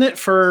early, doesn't it?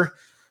 For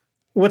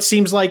what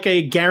seems like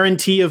a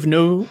guarantee of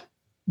no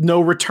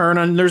return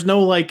on. There's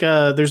no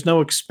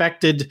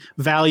expected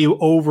value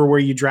over where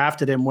you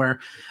drafted him.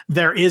 Where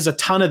there is a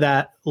ton of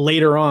that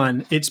later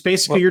on. It's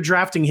basically you're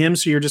drafting him,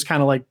 so you're just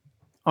kind of like,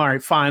 all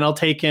right, fine, I'll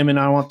take him, and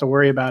I don't have to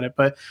worry about it.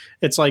 But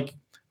it's like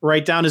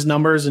write down his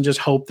numbers and just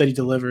hope that he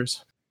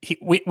delivers.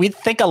 We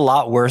think a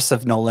lot worse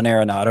of Nolan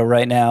Arenado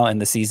right now in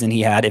the season he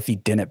had if he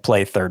didn't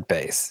play third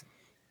base.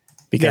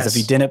 Because if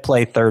he didn't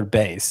play third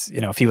base,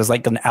 if he was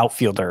like an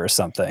outfielder or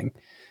something,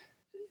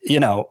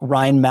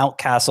 Ryan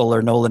Mountcastle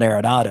or Nolan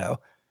Arenado,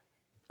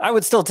 I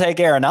would still take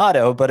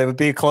Arenado, but it would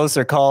be a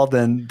closer call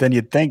than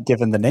you'd think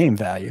given the name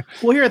value.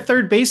 Well, you're at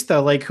third base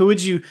though. Like who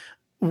would you?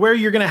 Where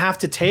you're going to have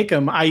to take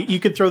him? You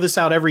could throw this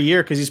out every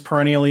year because he's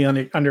perennially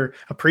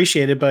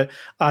underappreciated. But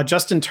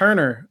Justin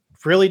Turner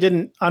really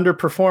didn't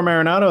underperform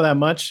Arenado that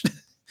much.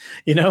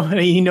 He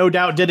no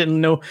doubt did it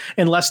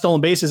in less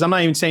stolen bases. I'm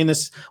not even saying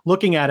this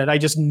looking at it. I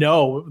just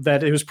know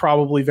that it was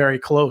probably very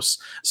close.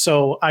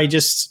 So I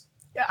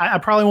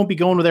probably won't be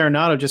going with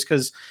Arenado just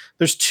because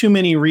there's too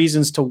many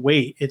reasons to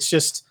wait. It's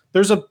just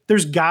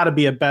there's got to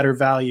be a better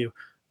value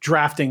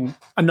drafting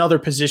another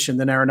position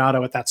than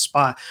Arenado at that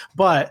spot.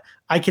 But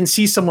I can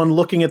see someone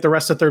looking at the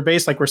rest of third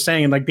base, like we're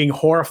saying, and like being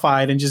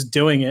horrified and just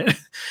doing it.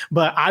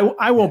 But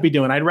I won't be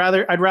doing it.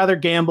 I'd rather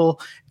gamble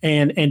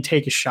and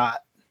take a shot.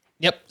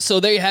 Yep. So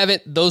there you have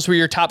it. Those were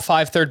your top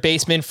 5 third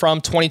basemen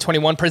from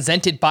 2021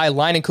 presented by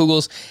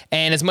Leinenkugels.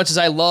 And as much as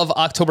I love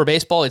October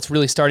baseball, it's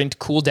really starting to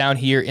cool down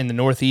here in the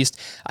Northeast.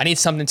 I need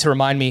something to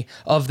remind me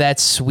of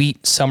that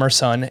sweet summer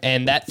sun.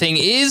 And that thing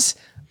is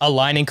a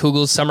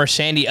Leinenkugels Summer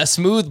Shandy, a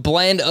smooth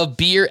blend of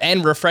beer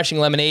and refreshing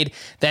lemonade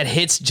that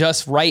hits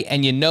just right.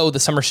 And the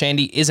Summer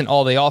Shandy isn't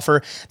all they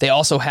offer. They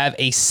also have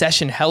a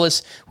Session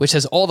Helles, which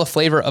has all the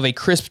flavor of a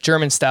crisp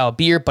German-style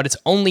beer, but it's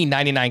only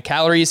 99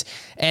 calories.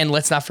 And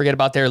let's not forget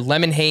about their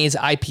Lemon Haze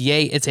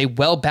IPA. It's a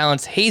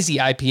well-balanced hazy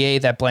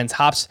IPA that blends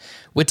hops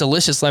with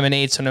delicious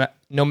lemonade. So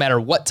no matter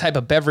what type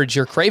of beverage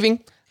you're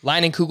craving,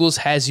 Leinenkugels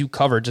has you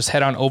covered. Just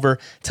head on over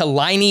to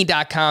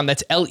Leini.com.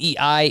 That's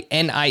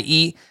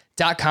LEINIE.com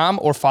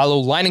or follow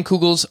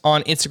Leinenkugels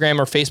on Instagram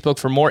or Facebook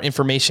for more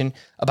information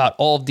about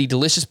all of the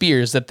delicious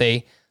beers that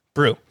they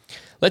brew.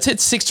 Let's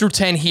hit 6 through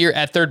 10 here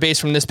at third base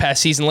from this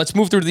past season. Let's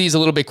move through these a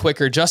little bit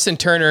quicker. Justin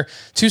Turner,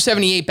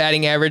 278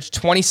 batting average,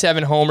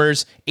 27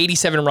 homers,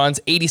 87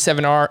 runs,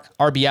 87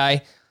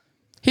 RBI.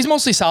 He's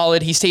mostly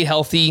solid. He stayed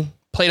healthy,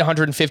 played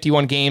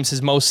 151 games,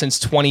 his most since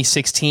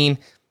 2016.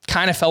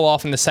 Kind of fell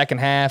off in the second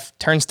half,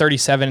 turns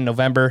 37 in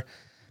November.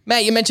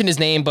 Matt, you mentioned his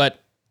name,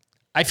 but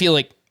I feel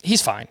like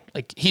he's fine.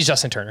 Like, he's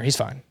Justin Turner. He's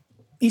fine.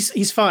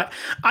 He's fine.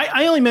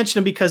 I only mention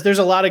him because there's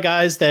a lot of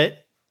guys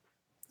that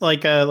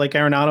like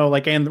Arenado,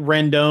 and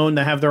Rendon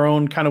that have their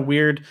own kind of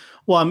weird.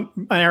 Well,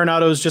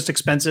 Arenado is just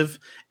expensive,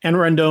 and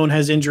Rendon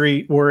has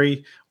injury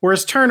worry.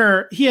 Whereas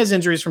Turner, he has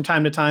injuries from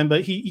time to time,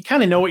 but you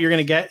kind of know what you're going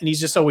to get, and he's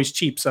just always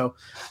cheap. So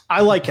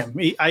I like him.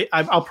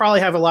 I'll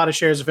probably have a lot of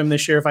shares of him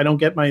this year if I don't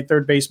get my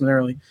third baseman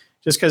early,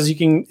 just because you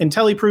can.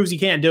 Until he proves he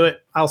can't do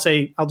it, I'll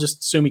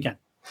just assume he can.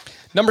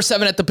 Number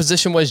 7 at the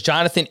position was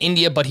Jonathan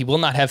India, but he will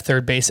not have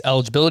third base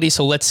eligibility,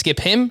 so let's skip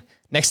him.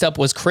 Next up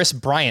was Chris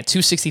Bryant,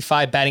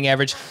 265 batting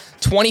average,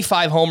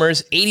 25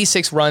 homers,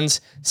 86 runs,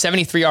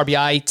 73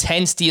 RBI,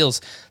 10 steals.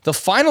 The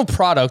final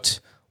product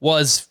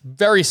was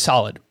very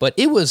solid, but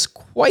it was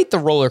quite the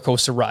roller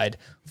coaster ride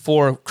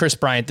for Chris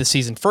Bryant this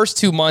season. First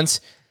 2 months,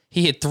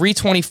 he hit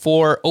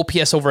 324,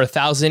 OPS over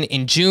 1,000.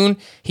 In June,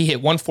 he hit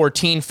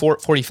 114,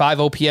 445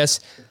 OPS.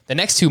 The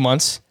next 2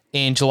 months,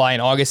 in July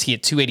and August, he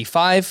hit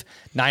 285,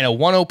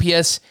 901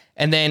 OPS.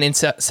 And then in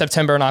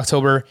September and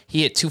October,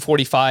 he hit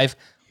 245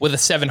 with a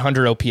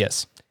 700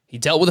 OPS. He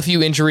dealt with a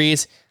few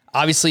injuries,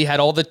 obviously had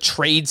all the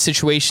trade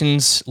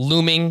situations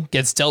looming,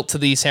 gets dealt to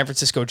the San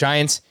Francisco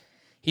Giants.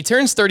 He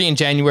turns 30 in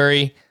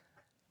January.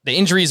 The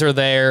injuries are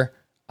there.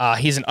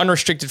 He's an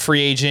unrestricted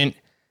free agent.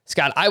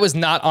 Scott, I was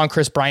not on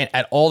Chris Bryant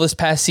at all this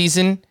past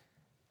season.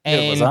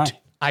 And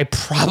I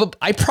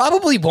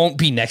probably won't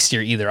be next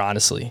year either,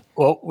 honestly.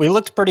 Well, we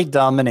looked pretty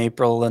dumb in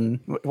April, and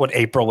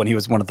April when he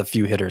was one of the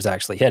few hitters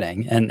actually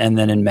hitting, and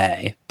then in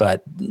May.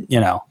 But,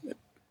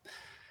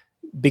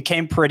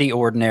 became pretty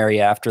ordinary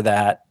after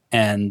that.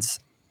 And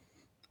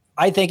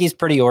I think he's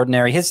pretty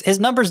ordinary. His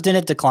numbers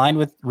didn't decline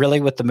with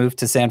the move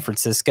to San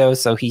Francisco,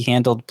 so he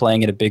handled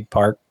playing at a big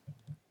park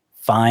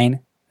fine.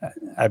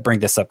 I bring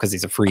this up because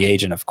he's a free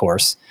agent, of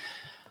course.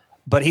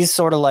 But he's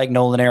sort of like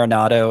Nolan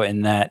Arenado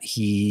in that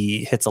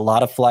he hits a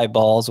lot of fly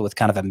balls with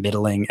kind of a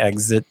middling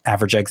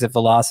average exit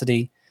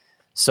velocity.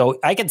 So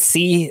I could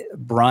see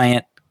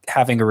Bryant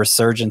having a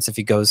resurgence if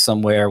he goes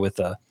somewhere with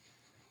a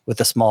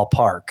small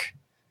park.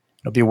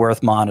 It'll be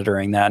worth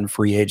monitoring that in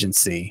free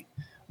agency.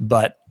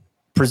 But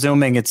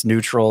presuming it's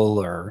neutral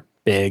or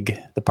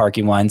big, the park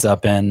he winds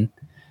up in,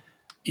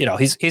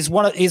 he's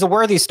a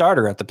worthy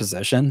starter at the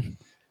position.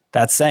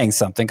 That's saying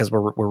something because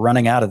we're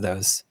running out of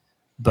those.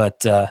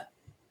 But I'm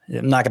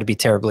not going to be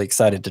terribly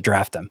excited to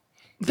draft him.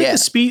 I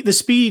think the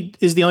speed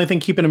is the only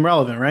thing keeping him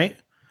relevant, right?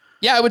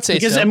 Yeah, I would say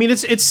because, so.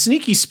 It's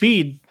sneaky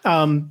speed.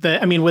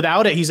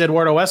 Without it, he's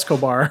Eduardo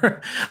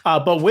Escobar,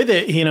 but with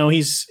it,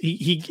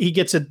 he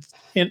gets a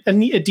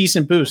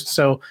decent boost.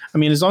 So,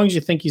 as long as you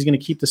think he's going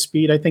to keep the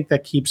speed, I think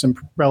that keeps him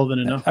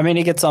relevant enough.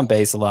 He gets on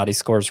base a lot. He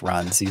scores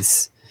runs.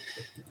 He's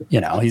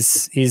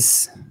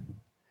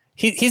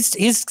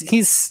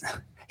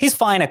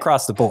fine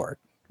across the board,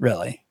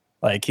 really.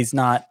 Like he's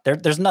not there.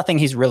 There's nothing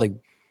he's really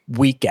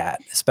weak at,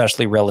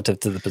 especially relative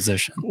to the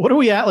position. What are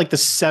we at? Like the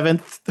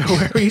 7th,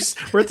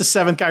 we're at the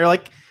 7th guy. You're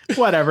like,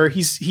 whatever.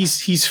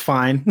 He's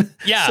fine.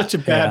 Yeah. Such a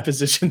bad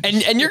position.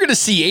 And you're going to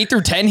see 8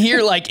 through 10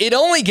 here. Like it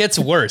only gets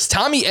worse.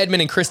 Tommy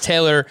Edman and Chris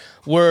Taylor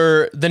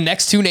were the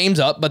next 2 names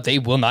up, but they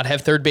will not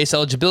have third base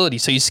eligibility.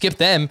 So you skip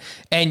them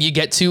and you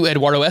get to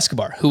Eduardo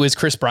Escobar, who is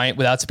Chris Bryant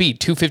without speed,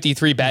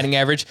 253 batting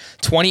average,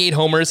 28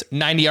 homers,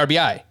 90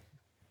 RBI.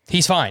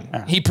 He's fine.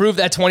 Yeah. He proved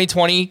that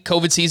 2020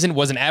 COVID season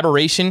was an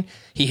aberration.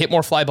 He hit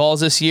more fly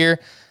balls this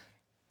year,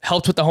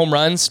 helped with the home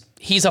runs.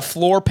 He's a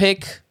floor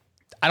pick.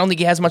 I don't think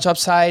he has much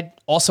upside.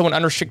 Also an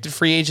unrestricted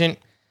free agent.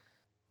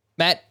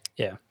 Matt,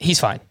 he's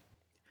fine.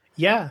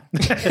 Yeah.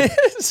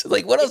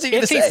 Like, what else are you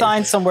going to say? If he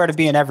signs somewhere to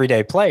be an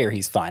everyday player,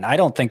 he's fine. I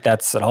don't think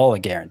that's at all a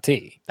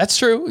guarantee. That's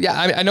true.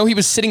 Yeah, I know he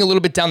was sitting a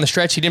little bit down the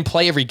stretch. He didn't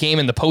play every game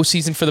in the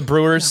postseason for the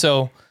Brewers,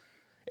 so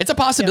it's a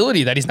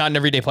possibility that he's not an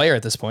everyday player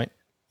at this point.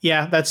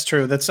 Yeah, that's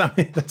true. That's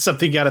something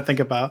you got to think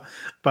about.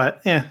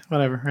 But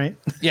whatever, right?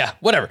 Yeah,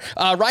 whatever.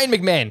 Ryan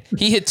McMahon,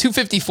 he hit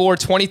 254,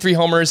 23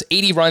 homers,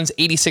 80 runs,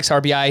 86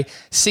 RBI,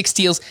 6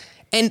 steals.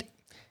 And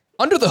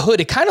under the hood,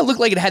 it kind of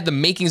looked like it had the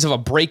makings of a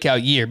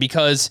breakout year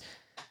because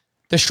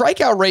the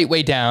strikeout rate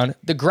way down,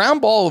 the ground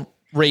ball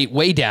rate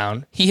way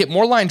down. He hit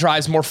more line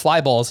drives, more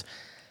fly balls.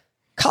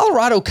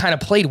 Colorado kind of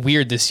played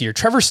weird this year.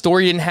 Trevor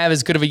Story didn't have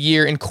as good of a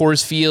year in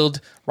Coors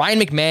Field. Ryan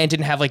McMahon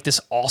didn't have like this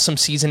awesome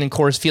season in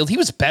Coors Field. He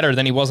was better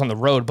than he was on the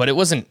road, but it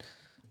wasn't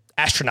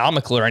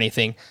astronomical or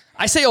anything.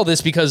 I say all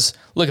this because,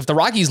 look, if the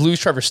Rockies lose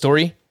Trevor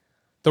Story,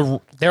 their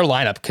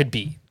lineup could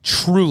be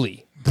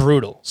truly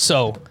brutal.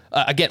 So,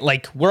 again,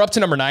 like we're up to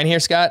number 9 here,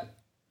 Scott,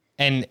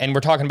 and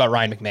we're talking about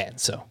Ryan McMahon.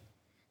 So,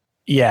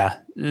 yeah,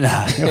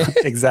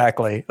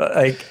 exactly.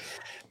 Like,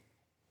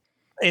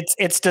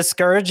 it's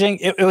discouraging.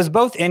 It was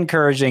both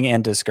encouraging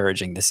and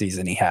discouraging the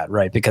season he had,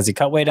 right? Because he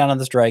cut way down on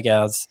the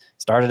strikeouts,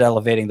 started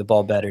elevating the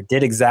ball better,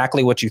 did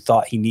exactly what you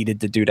thought he needed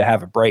to do to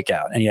have a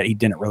breakout, and yet he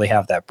didn't really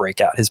have that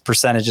breakout. His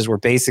percentages were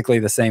basically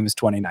the same as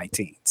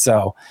 2019.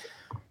 So,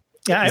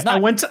 yeah, I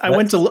went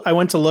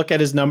to look at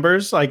his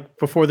numbers like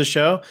before the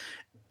show.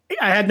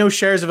 I had no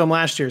shares of him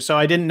last year, so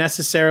I didn't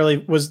necessarily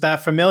was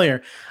that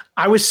familiar.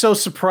 I was so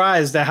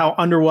surprised at how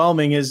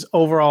underwhelming his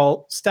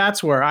overall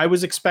stats were. I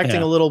was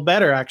expecting a little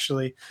better,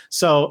 actually.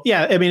 So,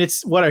 yeah, I mean,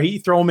 it's whatever. He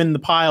throw him in the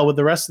pile with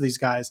the rest of these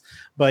guys.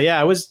 But,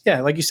 yeah, it was,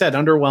 like you said,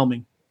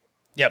 underwhelming.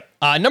 Yep.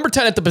 Number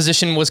 10 at the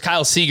position was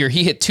Kyle Seager.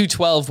 He hit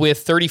 .212 with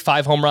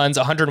 35 home runs,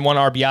 101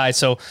 RBI,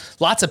 so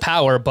lots of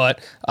power, but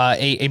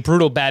a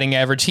brutal batting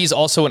average. He's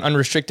also an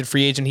unrestricted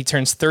free agent. He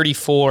turns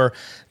 34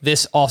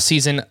 this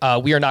offseason.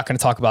 We are not going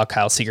to talk about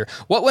Kyle Seager.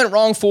 What went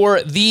wrong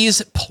for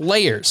these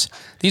players?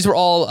 These were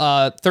all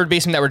third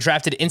basemen that were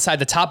drafted inside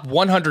the top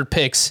 100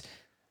 picks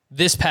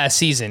this past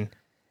season.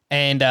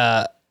 And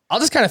I'll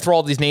just kind of throw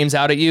all these names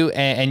out at you,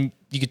 and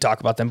you could talk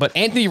about them. But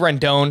Anthony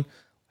Rendon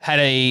had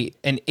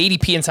an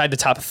ADP inside the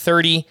top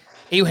 30.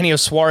 Eugenio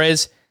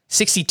Suarez,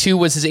 62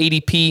 was his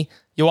ADP.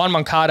 Yoan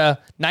Moncada,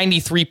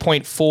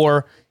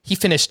 93.4. He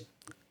finished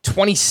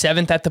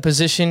 27th at the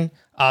position.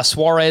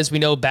 Suarez, we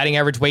know, batting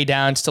average way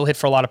down, still hit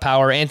for a lot of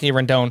power. Anthony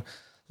Rendon,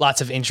 lots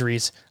of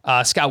injuries.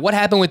 Scott, what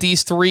happened with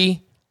these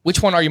three?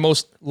 Which one are you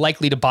most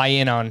likely to buy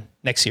in on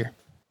next year?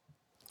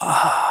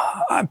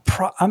 I'm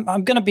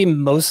going to be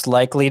most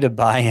likely to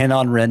buy in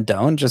on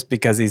Rendon just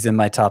because he's in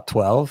my top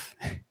 12.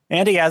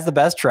 And he has the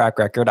best track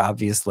record,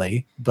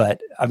 obviously, but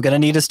I'm going to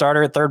need a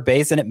starter at third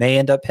base, and it may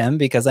end up him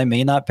because I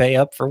may not pay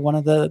up for one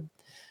of the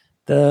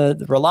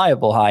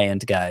reliable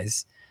high-end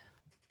guys.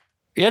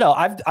 You know,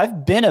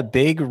 I've been a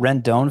big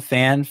Rendon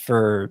fan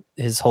for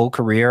his whole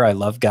career. I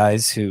love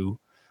guys who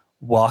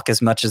walk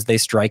as much as they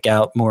strike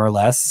out, more or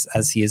less,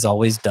 as he has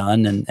always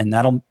done, and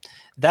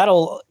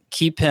that'll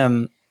keep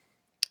him.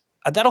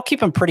 That'll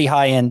keep him pretty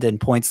high end in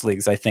points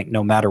leagues, I think,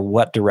 no matter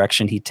what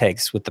direction he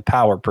takes with the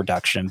power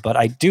production. But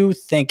I do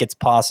think it's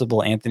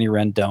possible Anthony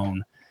Rendon,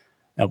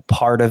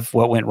 part of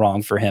what went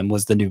wrong for him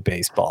was the new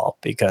baseball,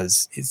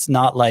 because it's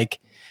not like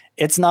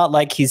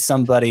he's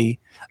somebody,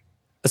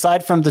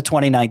 aside from the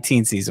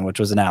 2019 season,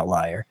 which was an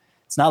outlier,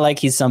 it's not like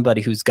he's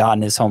somebody who's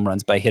gotten his home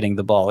runs by hitting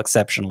the ball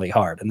exceptionally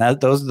hard. And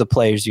those are the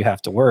players you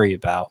have to worry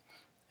about,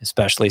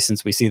 especially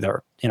since we see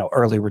the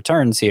early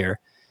returns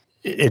here.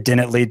 It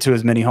didn't lead to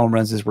as many home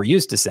runs as we're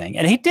used to seeing.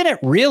 And he didn't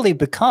really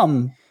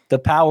become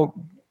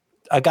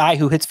a guy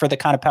who hits for the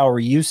kind of power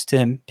we're used to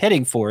him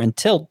hitting for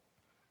until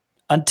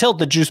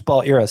the juice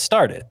ball era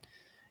started.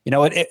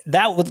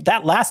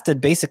 That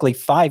lasted basically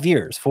 5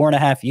 years,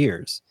 4.5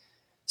 years.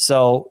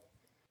 So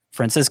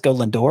Francisco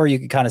Lindor, you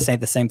could kind of say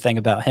the same thing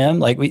about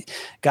him.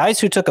 Guys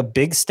who took a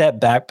big step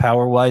back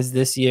power-wise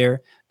this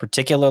year,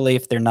 particularly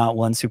if they're not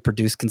ones who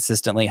produce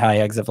consistently high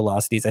exit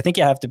velocities, I think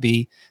you have to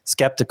be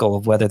skeptical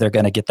of whether they're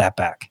going to get that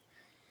back.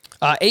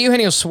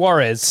 Eugenio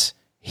Suarez,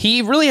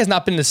 he really has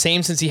not been the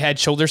same since he had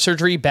shoulder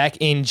surgery back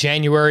in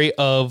January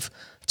of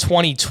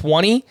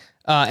 2020.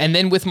 And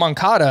then with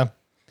Moncada,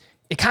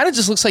 it kind of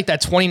just looks like that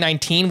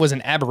 2019 was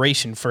an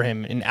aberration for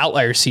him, an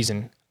outlier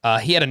season.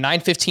 He had a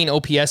 915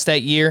 OPS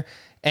that year,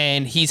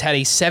 and he's had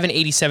a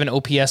 787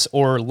 OPS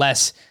or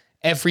less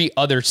every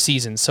other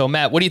season. So,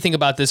 Matt, what do you think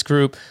about this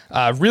group?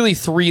 Really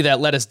three that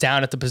let us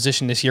down at the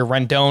position this year: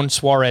 Rendon,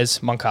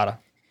 Suarez, Moncada.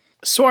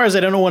 Suarez, I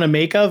don't know what to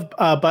make of,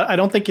 but I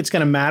don't think it's going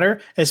to matter,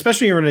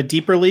 especially if you're in a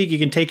deeper league. You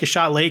can take a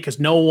shot late because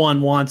no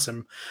one wants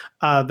him.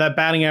 That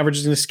batting average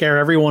is going to scare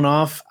everyone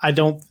off.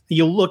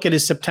 You look at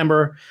his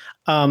September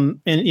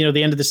and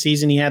the end of the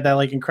season, he had that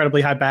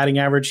incredibly high batting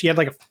average. He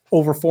had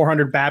over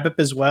 400 BABIP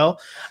as well.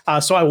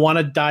 So I want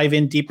to dive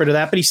in deeper to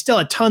that, but he still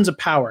had tons of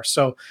power.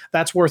 So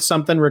that's worth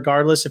something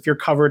regardless if you're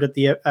covered at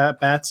the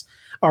bats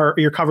or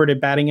you're covered at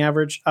batting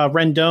average.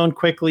 Rendon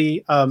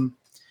quickly.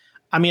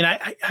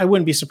 I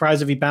wouldn't be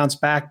surprised if he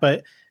bounced back,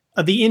 but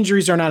the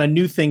injuries are not a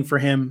new thing for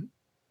him.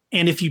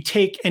 And if you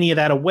take any of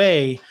that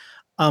away,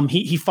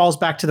 he falls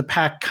back to the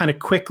pack kind of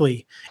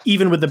quickly,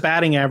 even with the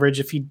batting average,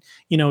 if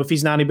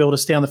he's not able to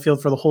stay on the field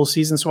for the whole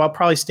season. So I'll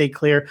probably stay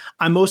clear.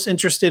 I'm most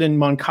interested in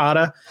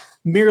Moncada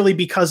merely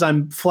because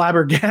I'm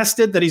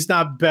flabbergasted that he's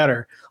not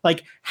better.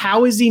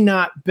 How is he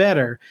not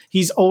better?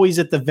 He's always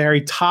at the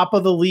very top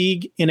of the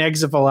league in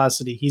exit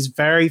velocity. He's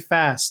very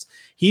fast.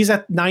 He's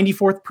at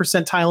 94th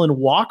percentile in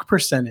walk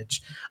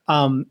percentage.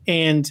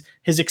 And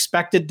his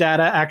expected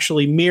data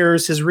actually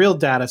mirrors his real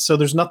data. So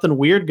there's nothing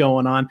weird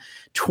going on.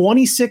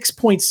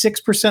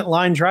 26.6%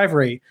 line drive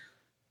rate.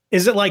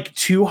 Is it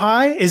too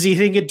high? Is he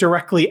hitting it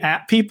directly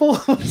at people?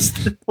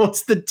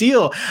 What's the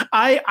deal?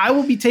 I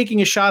will be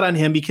taking a shot on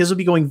him because he'll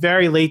be going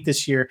very late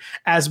this year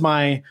as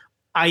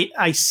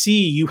I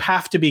see you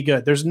have to be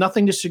good. There's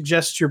nothing to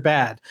suggest you're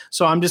bad.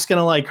 So I'm just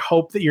going to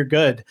hope that you're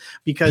good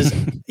because,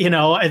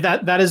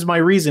 that is my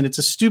reason. It's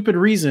a stupid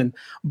reason.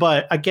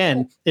 But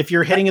again, if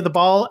you're hitting the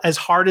ball as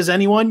hard as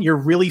anyone, you're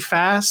really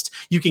fast,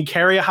 you can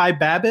carry a high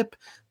BABIP.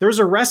 There's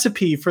a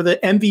recipe for the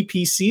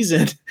MVP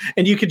season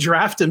and you could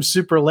draft him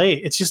super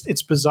late.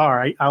 It's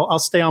bizarre. I'll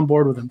stay on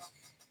board with him.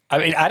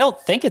 I don't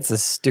think it's a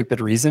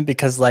stupid reason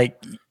because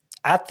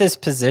at this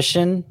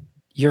position,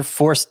 you're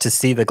forced to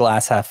see the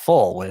glass half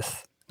full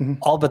with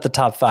all but the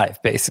top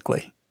five,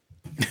 basically.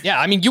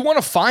 Yeah, you want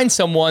to find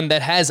someone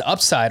that has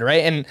upside,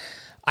 right? And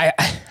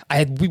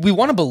we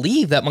want to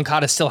believe that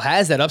Moncada still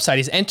has that upside.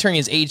 He's entering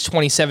his age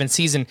 27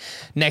 season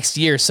next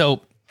year.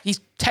 So he's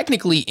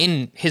technically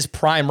in his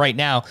prime right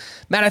now.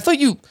 Matt, I thought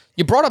you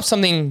brought up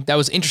something that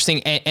was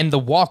interesting, and the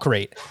walk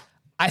rate.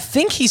 I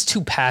think he's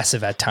too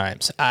passive at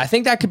times. I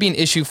think that could be an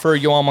issue for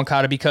Yoan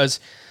Moncada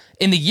because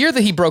in the year that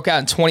he broke out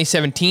in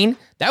 2017,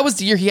 that was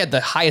the year he had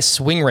the highest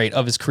swing rate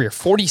of his career,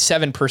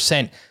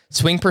 47%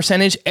 swing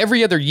percentage.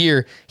 Every other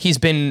year, he's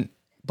been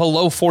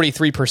below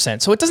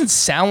 43%. So it doesn't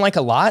sound like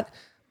a lot,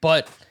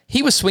 but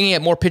he was swinging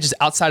at more pitches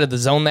outside of the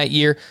zone that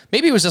year.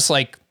 Maybe it was just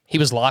like he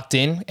was locked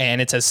in, and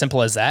it's as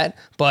simple as that.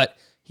 But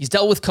he's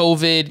dealt with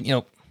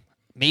COVID,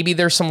 maybe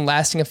there's some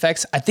lasting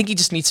effects. I think he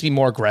just needs to be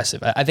more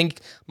aggressive. I think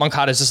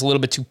Moncada is just a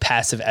little bit too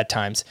passive at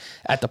times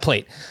at the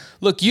plate.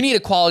 Look, you need a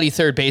quality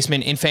third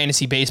baseman in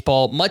fantasy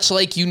baseball, much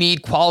like you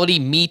need quality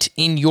meat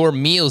in your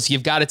meals.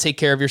 You've got to take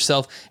care of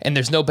yourself, and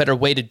there's no better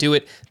way to do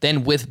it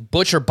than with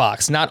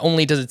ButcherBox. Not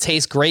only does it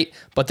taste great,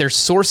 but their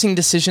sourcing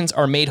decisions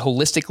are made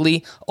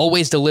holistically,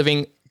 always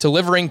delivering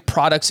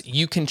products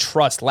you can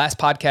trust. Last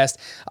podcast,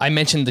 I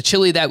mentioned the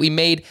chili that we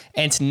made,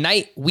 and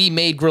tonight we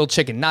made grilled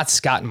chicken. Not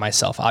Scott and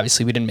myself.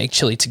 Obviously, we didn't make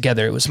chili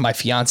together. It was my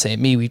fiance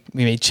and me. We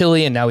made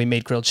chili, and now we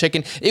made grilled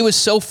chicken. It was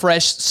so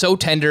fresh, so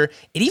tender.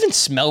 It even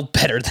smelled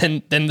better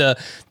than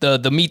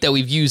the meat that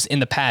we've used in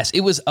the past.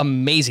 It was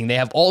amazing. They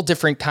have all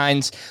different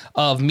kinds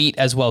of meat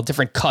as well,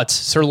 different cuts,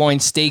 sirloin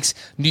steaks,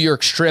 New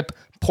York strip,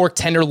 pork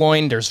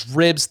tenderloin, there's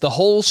ribs, the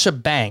whole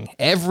shebang.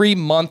 Every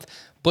month,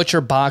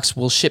 ButcherBox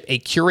will ship a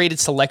curated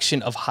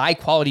selection of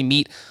high-quality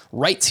meat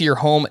right to your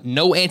home.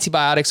 No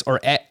antibiotics or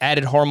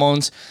added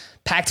hormones.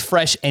 Packed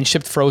fresh and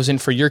shipped frozen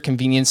for your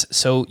convenience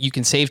so you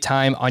can save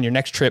time on your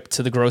next trip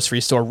to the grocery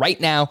store. Right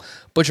now,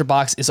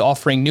 ButcherBox is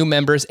offering new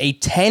members a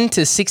 10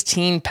 to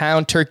 16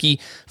 pound turkey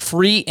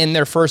free in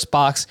their first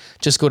box.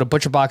 Just go to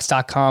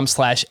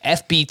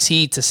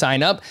butcherbox.com/FBT to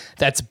sign up.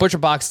 That's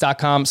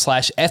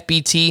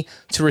butcherbox.com/FBT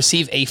to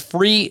receive a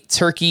free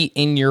turkey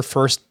in your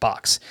first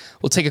box.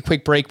 We'll take a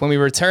quick break. When we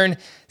return,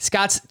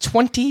 Scott's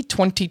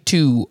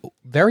 2022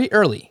 very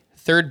early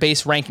third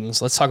base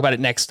rankings. Let's talk about it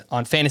next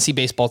on Fantasy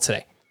Baseball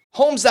Today.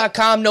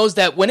 Homes.com knows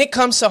that when it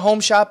comes to home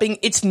shopping,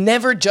 it's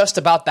never just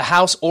about the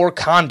house or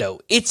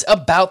condo. It's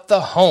about the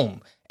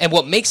home. And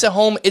what makes a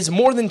home is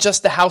more than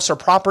just the house or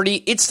property,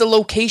 it's the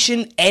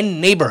location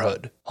and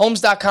neighborhood.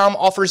 Homes.com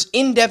offers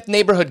in-depth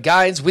neighborhood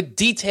guides with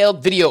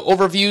detailed video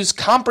overviews,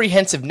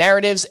 comprehensive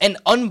narratives, and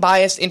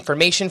unbiased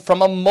information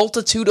from a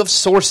multitude of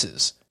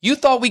sources. You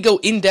thought we'd go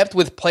in-depth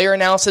with player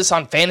analysis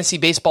on Fantasy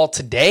Baseball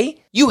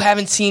Today? You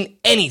haven't seen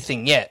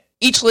anything yet.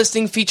 Each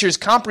listing features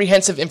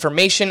comprehensive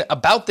information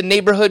about the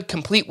neighborhood,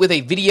 complete with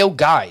a video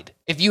guide.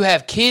 If you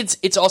have kids,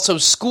 it's also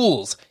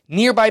schools,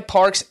 nearby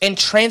parks, and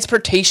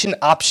transportation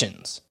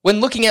options. When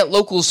looking at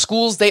local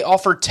schools, they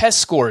offer test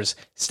scores,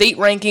 state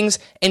rankings,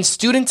 and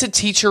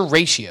student-to-teacher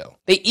ratio.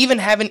 They even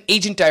have an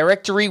agent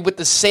directory with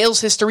the sales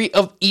history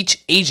of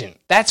each agent.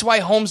 That's why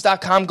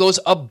Homes.com goes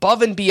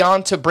above and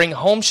beyond to bring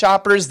home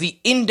shoppers the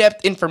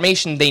in-depth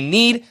information they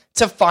need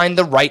to find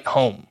the right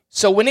home.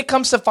 So when it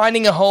comes to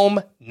finding a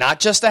home, not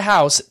just a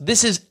house,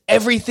 this is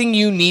everything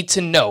you need to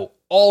know,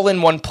 all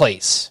in one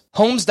place.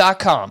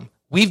 Homes.com.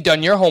 We've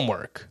done your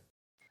homework.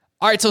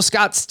 All right, so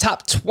Scott's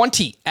top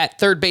 20 at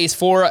third base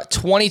for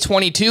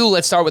 2022.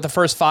 Let's start with the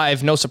first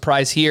five. No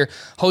surprise here.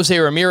 Jose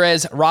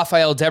Ramirez,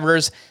 Rafael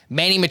Devers,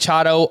 Manny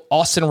Machado,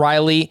 Austin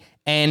Riley,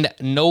 and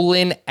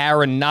Nolan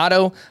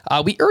Arenado.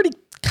 We already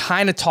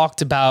kind of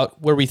talked about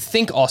where we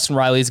think Austin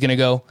Riley is going to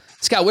go.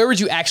 Scott, where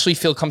would you actually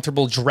feel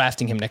comfortable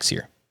drafting him next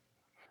year?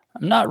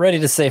 I'm not ready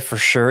to say for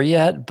sure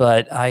yet,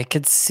 but I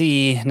could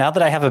see, now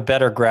that I have a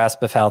better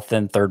grasp of how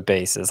thin third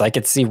base is, I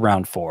could see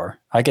round 4.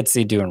 I could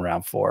see doing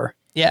round 4.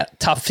 Yeah,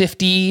 top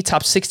 50,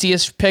 top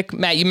 60-ish pick.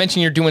 Matt, you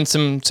mentioned you're doing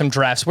some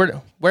drafts.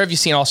 Where have you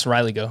seen Austin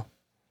Riley go?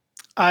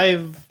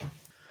 I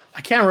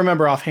can't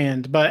remember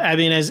offhand, but I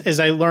mean, as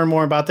I learn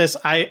more about this,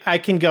 I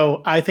think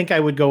I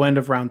would go end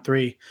of round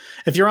 3.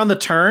 If you're on the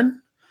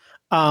turn,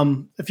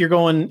 if you're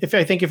going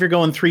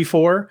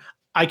 3-4,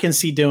 I can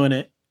see doing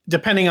it.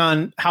 Depending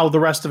on how the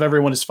rest of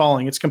everyone is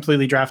falling, it's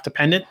completely draft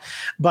dependent.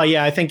 But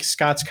yeah, I think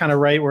Scott's kind of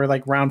right. We're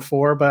like round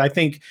 4, but I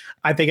think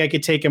I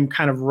could take him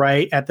kind of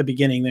right at the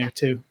beginning there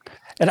too.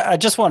 And I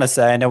just want to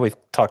say, I know we've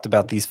talked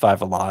about these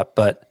 5 a lot,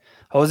 but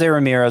Jose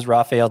Ramirez,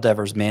 Rafael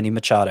Devers, Manny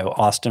Machado,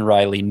 Austin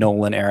Riley,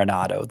 Nolan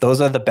Arenado.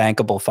 Those are the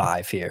bankable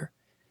 5 here.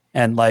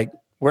 And like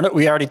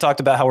we already talked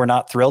about how we're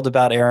not thrilled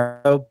about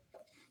Arenado.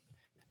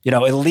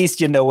 At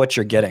least you know what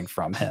you're getting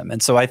from him.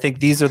 And so I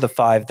think these are the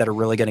 5 that are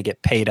really going to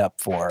get paid up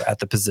for at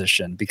the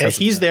position because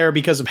he's there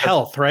because of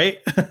health, right?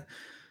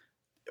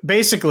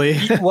 Basically.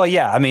 Well,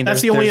 yeah. I mean,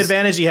 that's the only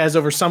advantage he has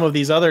over some of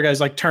these other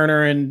guys like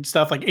Turner and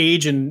stuff, like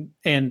age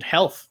and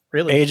health,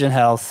 really. Age and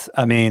health.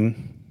 I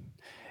mean,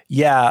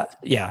 yeah.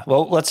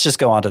 Well, let's just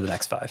go on to the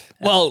next 5.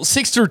 Well,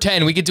 6 through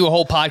 10, we could do a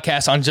whole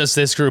podcast on just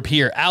this group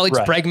here. Alex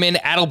Bregman,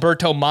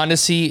 Adalberto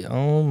Mondesi.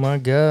 Oh my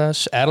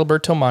gosh,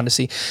 Adalberto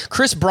Mondesi.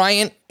 Chris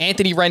Bryant,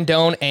 Anthony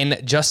Rendon, and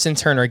Justin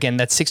Turner. Again,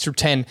 that's 6 through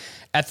 10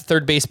 at the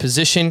third base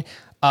position.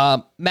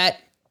 Matt,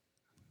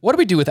 what do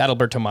we do with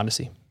Adalberto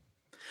Mondesi?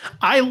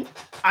 I'm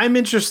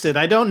interested.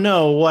 I don't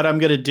know what I'm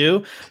going to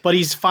do, but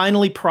he's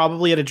finally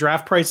probably at a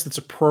draft price that's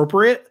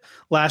appropriate.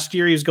 Last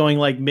year he was going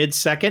like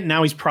mid-second.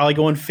 Now he's probably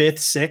going 5th,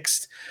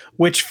 6th,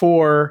 which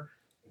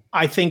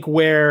I think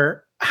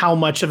how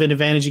much of an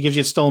advantage he gives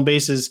you at stolen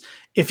bases.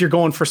 If you're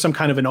going for some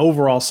kind of an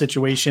overall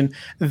situation,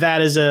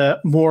 that's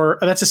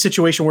a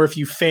situation where if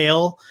you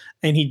fail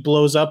and he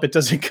blows up, it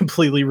doesn't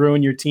completely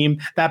ruin your team.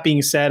 That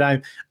being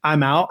said,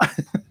 I'm out.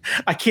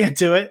 I can't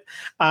do it.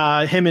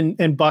 Him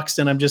and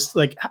Buxton, I'm just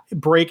like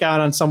break out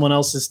on someone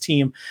else's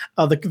team.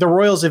 The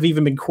Royals have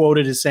even been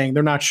quoted as saying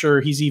they're not sure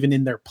he's even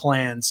in their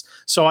plans.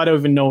 So I don't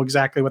even know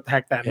exactly what the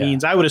heck that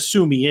means. I would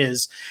assume he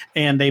is.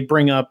 And they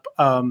bring up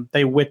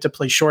they Witt to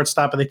play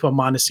shortstop, and they put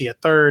Mondesi at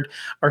third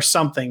or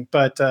something.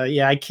 But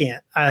I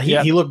can't.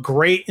 He looked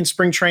great in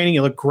spring training. He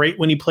looked great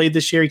when he played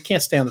this year. He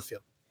can't stay on the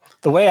field.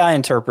 The way I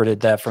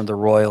interpreted that from the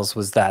Royals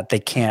was that they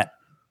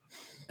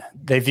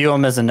view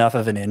him as enough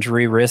of an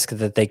injury risk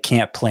that they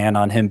can't plan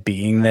on him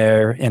being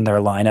there in their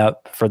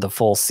lineup for the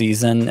full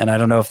season. And I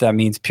don't know if that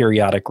means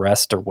periodic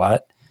rest or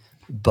what,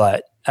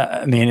 but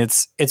I mean,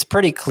 it's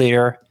pretty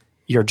clear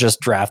you're just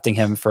drafting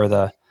him for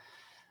the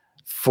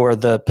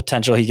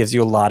potential. He gives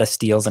you a lot of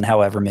steals in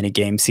however many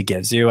games he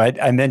gives you.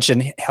 I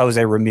mentioned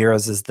Jose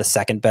Ramirez is the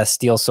second best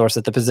steal source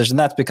at the position.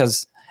 That's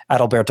because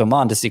Adalberto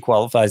Mondesi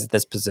qualifies at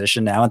this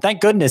position now. And thank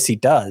goodness he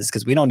does,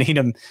 because we don't need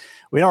him.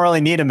 We don't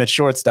really need him at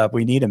shortstop.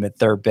 We need him at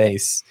third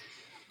base.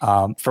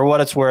 For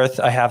what it's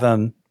worth, I have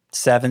him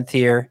 7th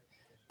here.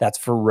 That's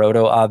for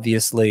Roto,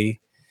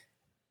 obviously.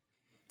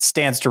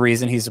 Stands to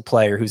reason he's a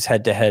player whose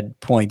head-to-head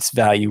points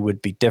value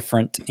would be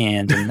different.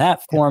 And in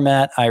that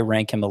format, I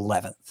rank him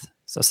 11th.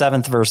 So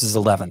 7th versus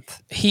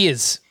 11th. He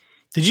is.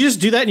 Did you just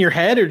do that in your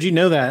head, or did you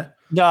know that?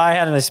 No, I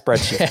had a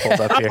spreadsheet pulled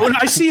up here. When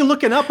I see you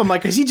looking up, I'm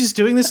like, is he just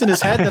doing this in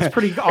his head? That's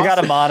pretty awesome. I got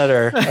a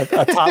monitor,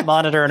 a top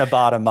monitor and a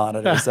bottom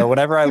monitor. So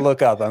whenever I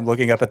look up, I'm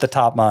looking up at the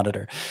top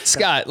monitor.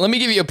 Scott, let me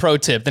give you a pro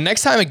tip. The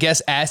next time a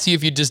guest asks you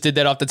if you just did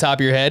that off the top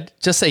of your head,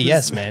 just say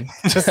yes, man.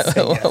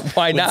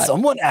 Why not? When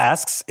someone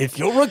asks if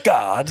you're a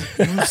god,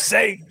 you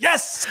say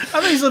yes.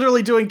 I mean, he's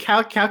literally doing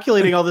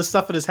calculating all this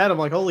stuff in his head. I'm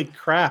like, holy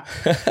crap.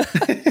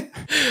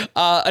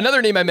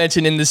 Another name I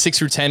mentioned in the 6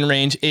 through 10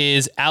 range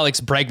is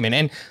Alex Bregman.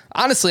 And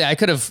honestly, I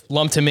could have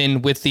lumped him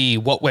in with the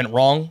what went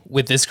wrong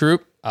with this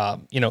group.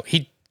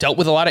 He dealt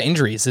with a lot of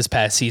injuries this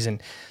past season.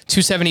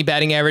 270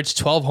 batting average,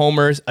 12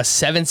 homers, a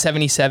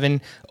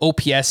 777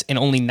 OPS in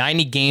only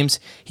 90 games.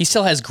 He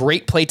still has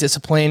great plate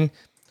discipline.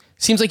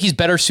 Seems like he's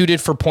better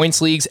suited for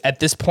points leagues at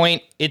this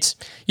point. You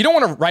don't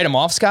want to write him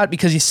off, Scott,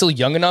 because he's still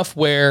young enough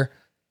where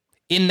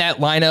in that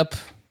lineup,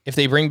 if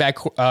they bring back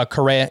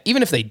Correa,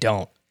 even if they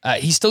don't,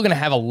 he's still going to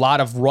have a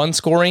lot of run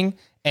scoring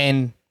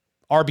and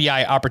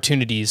RBI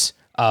opportunities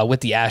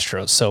with the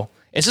Astros. So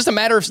it's just a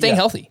matter of staying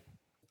healthy.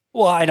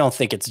 Well, I don't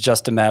think it's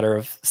just a matter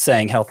of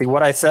staying healthy.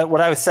 What I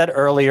said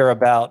earlier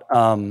about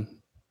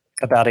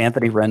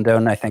Anthony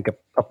Rendon, I think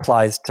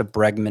applies to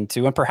Bregman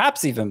too, and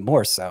perhaps even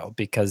more so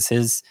because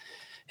his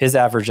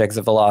average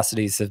exit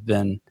velocities have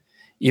been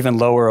even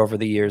lower over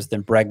the years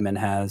than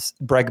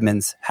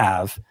Bregman's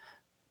have,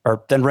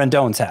 or than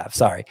Rendon's have.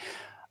 Sorry.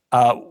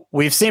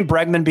 We've seen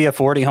Bregman be a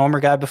 40 homer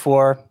guy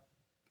before.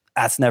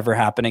 That's never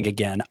happening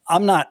again.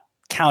 I'm not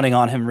counting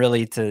on him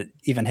really to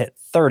even hit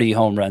 30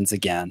 home runs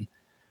again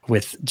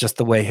with just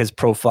the way his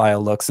profile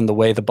looks and the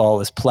way the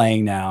ball is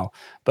playing now.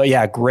 But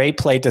yeah, great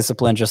plate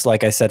discipline, just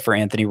like I said, for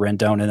Anthony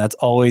Rendon. And that's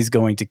always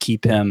going to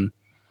keep him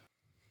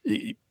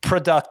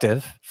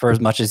productive for as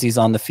much as he's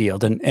on the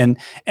field. And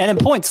in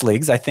points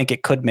leagues, I think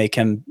it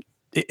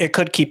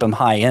could keep him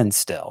high end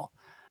still.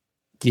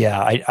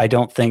 Yeah, I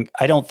don't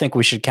think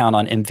we should count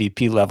on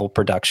MVP level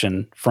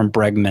production from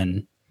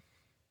Bregman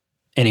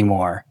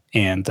anymore.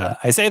 And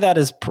I say that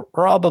as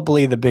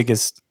probably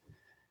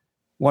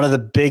one of the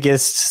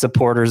biggest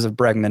supporters of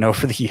Bregman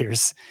over the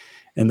years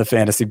in the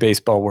fantasy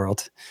baseball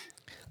world.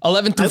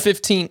 11 through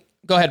 15.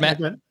 Go ahead, Matt.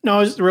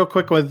 No, just real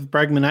quick with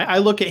Bregman. I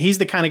look at, he's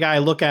the kind of guy I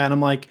look at and I'm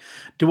like,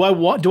 do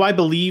I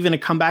believe in a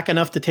comeback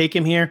enough to take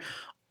him here?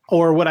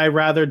 Or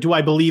do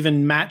I believe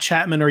in Matt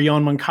Chapman or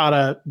Yoan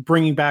Moncada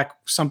bringing back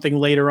something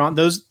later on?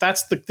 This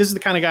is the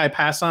kind of guy I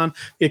pass on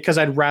because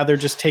I'd rather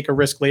just take a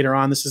risk later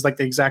on. This is like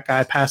the exact guy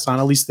I pass on,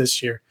 at least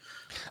this year.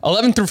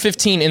 11 through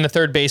 15 in the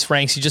third base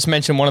ranks. You just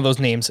mentioned one of those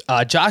names.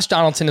 Josh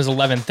Donaldson is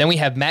 11th. Then we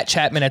have Matt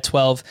Chapman at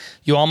 12,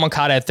 Yoan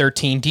Moncada at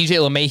 13, DJ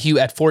LeMahieu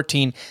at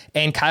 14,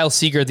 and Kyle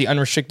Seager, the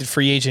unrestricted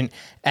free agent,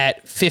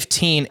 at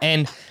 15.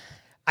 And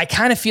I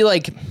kind of feel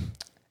like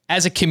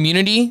as a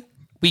community,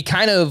 we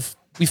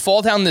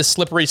fall down this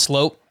slippery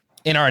slope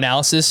in our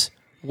analysis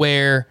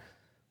where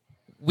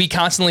we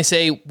constantly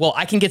say, well,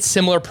 I can get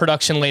similar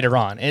production later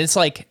on. And it's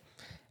like,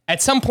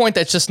 at some point,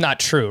 that's just not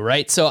true,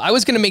 right? So I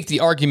was going to make the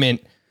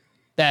argument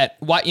that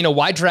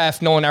why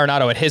draft Nolan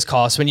Arenado at his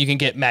cost when you can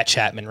get Matt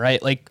Chapman,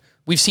 right? Like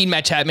we've seen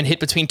Matt Chapman hit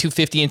between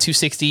 250 and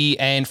 260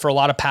 and for a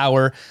lot of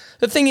power.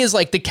 The thing is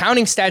like the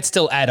counting stats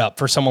still add up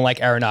for someone like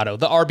Arenado,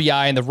 the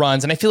RBI and the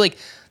runs. And I feel like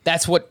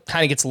that's what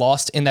kind of gets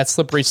lost in that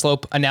slippery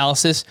slope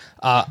analysis.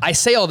 I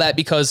say all that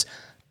because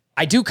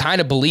I do kind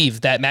of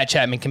believe that Matt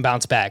Chapman can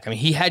bounce back. I mean,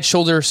 he had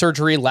shoulder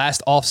surgery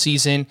last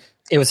offseason.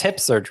 It was hip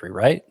surgery,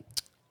 right?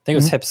 I think it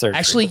was hip surgery.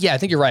 Actually, yeah, I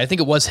think you're right. I think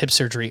it was hip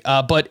surgery.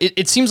 But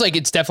it seems like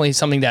it's definitely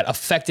something that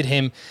affected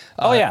him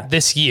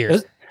this year. It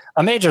was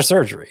a major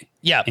surgery.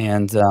 Yeah.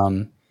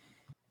 And,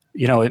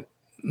 it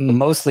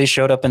mostly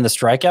showed up in the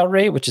strikeout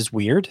rate, which is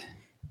weird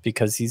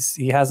because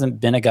he hasn't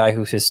been a guy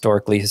who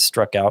historically has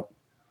struck out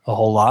a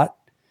whole lot.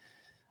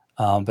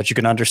 But you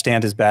can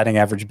understand his batting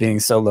average being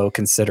so low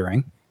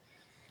considering.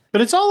 But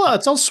it's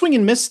all swing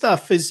and miss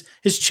stuff. His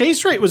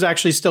chase rate was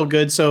actually still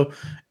good. So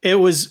it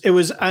was I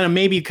don't know,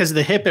 maybe because of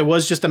the hip, it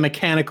was just a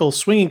mechanical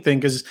swinging thing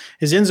because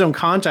his end zone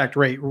contact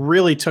rate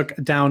really took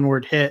a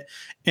downward hit,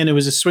 and it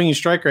was a swinging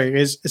strike rate.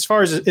 As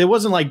far as it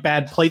wasn't like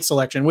bad plate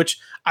selection, which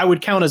I would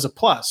count as a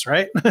plus,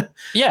 right?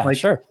 Yeah,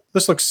 sure.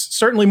 This looks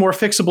certainly more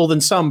fixable than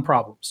some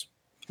problems.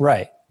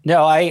 Right.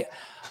 No, I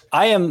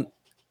am.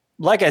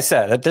 Like I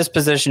said, at this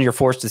position, you're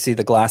forced to see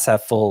the glass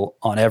half full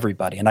on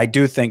everybody. And I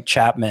do think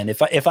Chapman,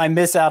 if I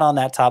miss out on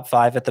that top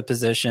 5 at the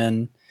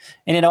position,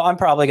 and, I'm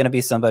probably going to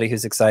be somebody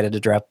who's excited to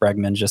draft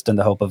Bregman just in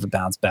the hope of a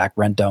bounce back.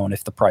 Rendon,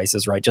 if the price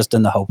is right, just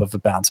in the hope of a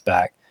bounce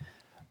back.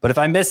 But if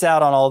I miss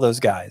out on all those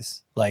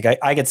guys, like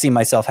I could see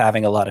myself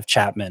having a lot of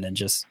Chapman and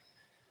just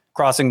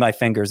crossing my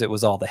fingers it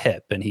was all the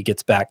hip and he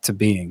gets back to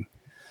being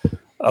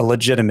a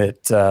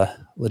legitimate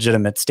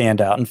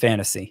standout in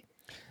fantasy.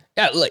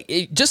 Yeah,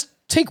 just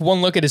take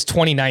one look at his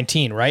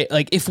 2019, right?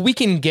 Like if we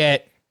can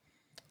get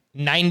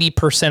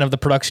 90% of the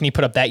production he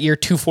put up that year,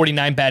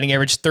 249 batting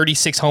average,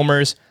 36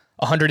 homers,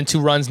 102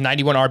 runs,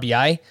 91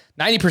 RBI,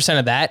 90%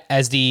 of that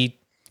as the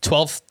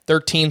 12th,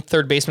 13th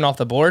third baseman off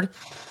the board.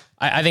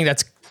 I think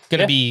that's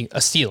going to be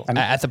a steal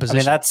at the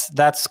position. I mean,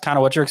 that's kind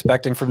of what you're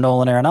expecting from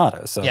Nolan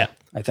Arenado. So yeah.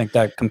 I think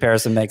that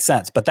comparison makes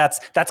sense, but that's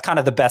kind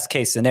of the best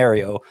case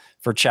scenario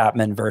for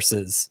Chapman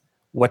versus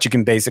what you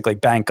can basically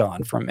bank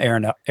on from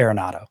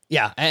Arenado.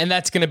 Yeah, and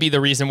that's going to be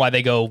the reason why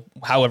they go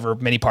however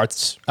many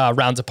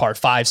rounds apart,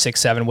 5, 6,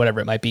 7,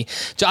 whatever it might be.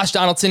 Josh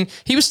Donaldson,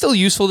 he was still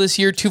useful this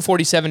year,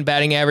 247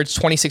 batting average,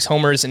 26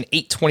 homers, and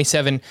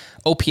 827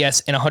 OPS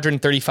in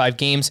 135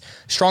 games.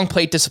 Strong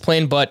plate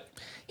discipline, but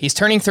he's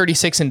turning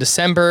 36 in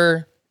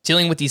December,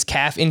 dealing with these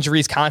calf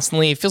injuries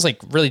constantly. It feels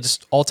like really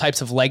just all types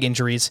of leg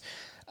injuries.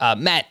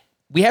 Matt,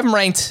 we have him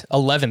ranked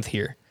 11th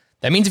here.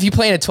 That means if you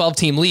play in a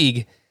 12-team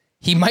league,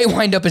 he might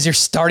wind up as your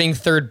starting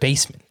third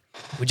baseman.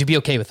 Would you be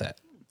okay with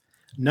that?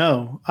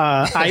 No.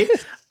 I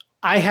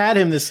had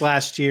him this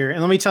last year.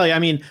 And let me tell you,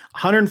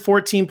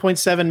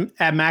 114.7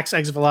 at max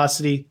X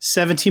velocity,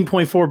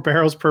 17.4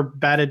 barrels per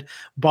batted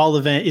ball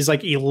event is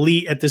like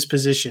elite at this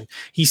position.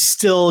 He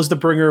still is the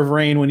bringer of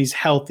rain when he's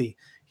healthy.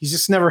 He's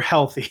just never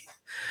healthy.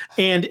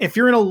 And if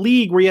you're in a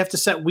league where you have to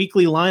set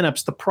weekly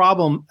lineups, the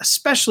problem,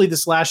 especially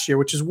this last year,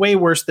 which is way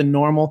worse than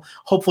normal,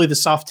 hopefully the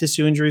soft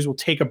tissue injuries will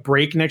take a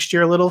break next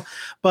year a little,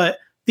 but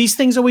these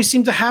things always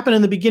seem to happen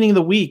in the beginning of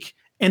the week,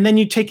 and then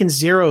you've taken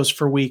zeros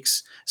for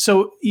weeks.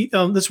 So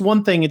that's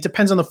one thing. It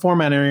depends on the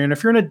format area. And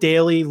if you're in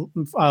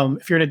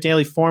a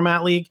daily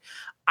format league,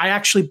 I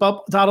actually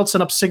bump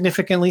Donaldson up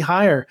significantly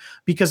higher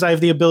because I have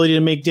the ability to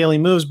make daily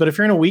moves. But if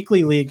you're in a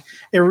weekly league,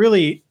 it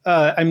really,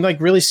 I'm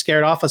like really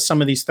scared off of some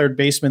of these third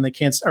basemen that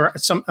can't, or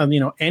some,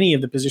 any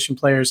of the position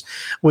players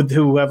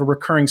who have a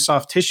recurring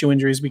soft tissue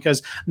injuries,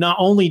 because not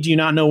only do you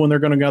not know when they're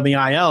going to go on the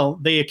IL,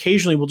 they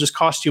occasionally will just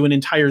cost you an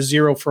entire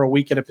zero for a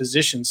week at a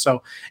position.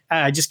 So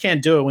I just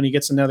can't do it when he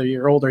gets another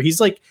year older.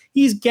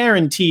 He's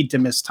guaranteed to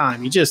miss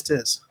time. He just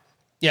is.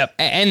 Yeah.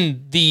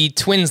 And the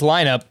Twins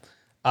lineup,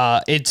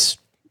 it's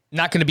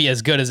not going to be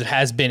as good as it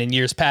has been in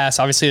years past.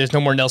 Obviously, there's no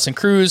more Nelson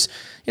Cruz.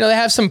 They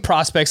have some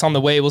prospects on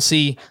the way. We'll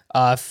see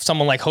if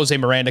someone like Jose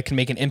Miranda can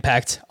make an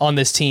impact on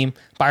this team.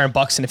 Byron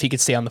Buxton, if he could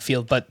stay on the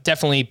field. But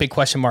definitely big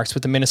question marks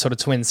with the Minnesota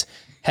Twins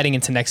heading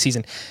into next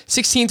season.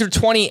 16 through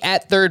 20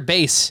 at third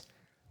base.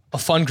 A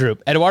fun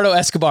group. Eduardo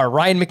Escobar,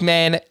 Ryan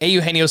McMahon,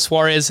 Eugenio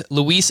Suarez,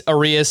 Luis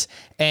Arias,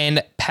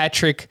 and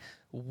Patrick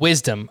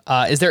Wisdom.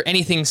 Is there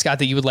anything, Scott,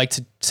 that you would like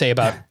to say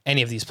about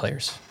any of these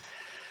players?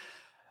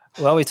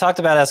 Well, we talked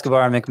about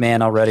Escobar and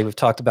McMahon already. We've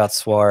talked about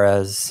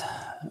Suarez.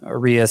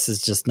 Arias is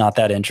just not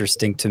that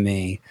interesting to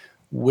me.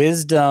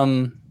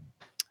 Wisdom,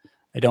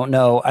 I don't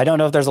know. I don't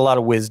know if there's a lot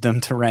of wisdom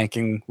to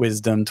ranking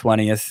Wisdom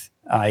 20th.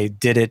 I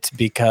did it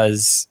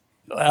because,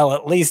 well,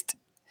 at least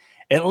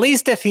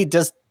if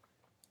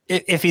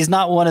he's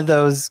not one of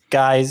those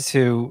guys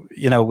who,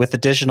 with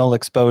additional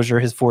exposure,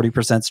 his 40%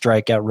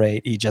 strikeout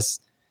rate, he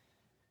just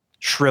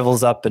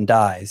shrivels up and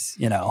dies,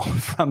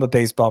 from a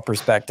baseball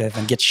perspective,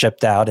 and gets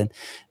shipped out and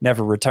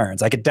never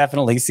returns. I could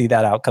definitely see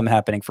that outcome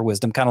happening for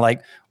Wisdom, kind of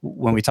like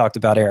when we talked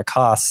about Eric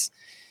Haas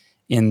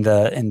in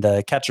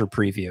the catcher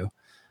preview.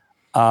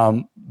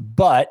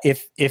 But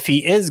if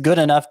he is good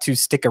enough to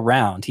stick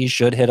around, he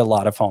should hit a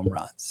lot of home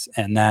runs,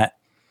 and that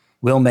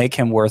will make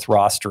him worth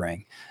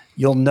rostering.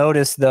 You'll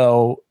notice,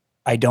 though,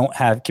 I don't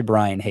have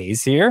Ke'Bryan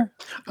Hayes here.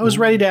 I was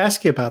ready to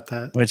ask you about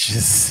that. Which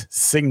is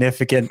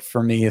significant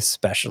for me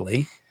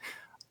especially.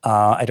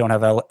 I don't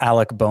have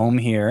Alec Boehm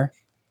here.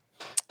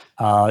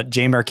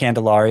 Jamer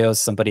Candelario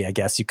is somebody I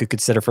guess you could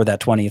consider for that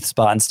 20th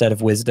spot instead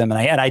of Wisdom.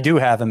 And I do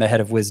have him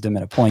ahead of Wisdom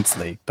in a points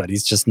league, but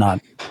he's just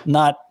not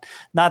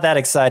that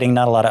exciting.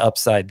 Not a lot of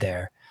upside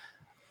there.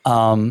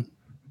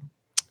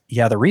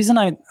 Yeah, the reason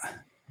I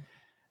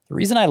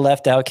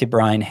left out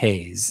Ke'Bryan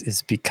Hayes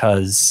is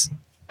because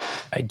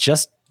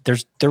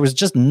there was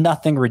just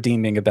nothing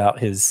redeeming about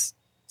his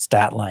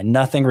stat line,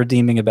 nothing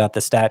redeeming about the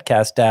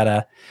StatCast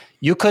data.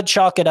 You could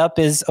chalk it up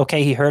as,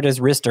 okay, he hurt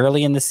his wrist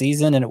early in the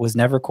season and it was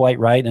never quite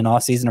right. An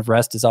off season of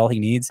rest is all he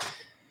needs.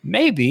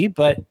 Maybe,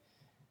 but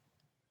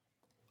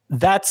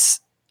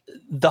that's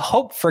the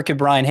hope for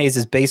Ke'Bryan Hayes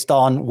is based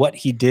on what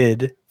he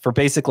did for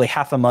basically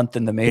half a month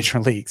in the major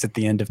leagues at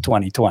the end of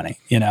 2020,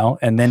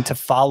 and then to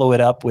follow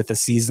it up with a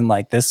season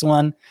like this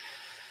one,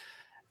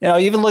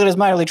 even look at his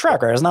minor league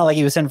track record. It's not like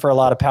he was in for a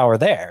lot of power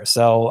there.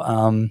 So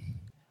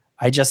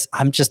I'm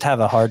just have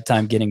a hard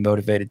time getting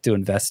motivated to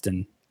invest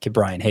in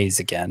Ke'Bryan Hayes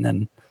again.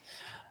 And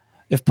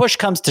if push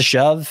comes to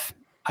shove,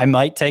 I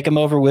might take him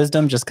over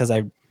Wisdom just because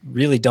I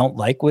really don't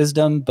like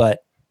Wisdom.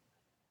 But,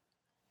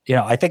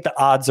 I think the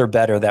odds are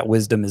better that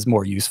Wisdom is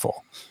more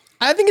useful.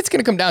 I think it's going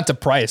to come down to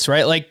price,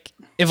 right? Like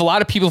if a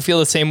lot of people feel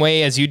the same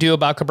way as you do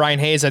about Ke'Bryan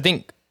Hayes, I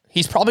think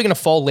he's probably going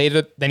to fall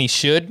later than he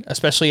should,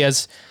 especially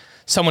as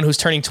someone who's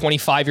turning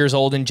 25 years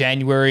old in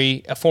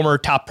January, a former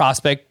top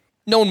prospect,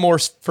 known more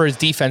for his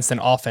defense than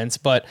offense.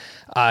 But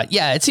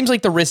it seems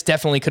like the risk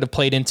definitely could have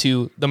played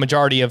into the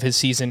majority of his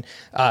season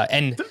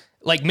and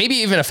like maybe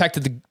even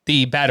affected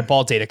the batted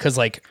ball data because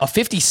like a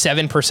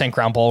 57%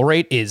 ground ball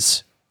rate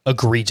is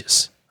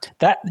egregious.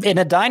 That in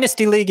a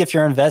dynasty league, if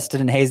you're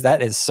invested in Hayes,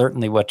 that is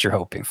certainly what you're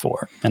hoping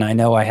for. And I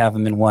know I have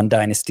him in one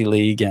dynasty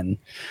league and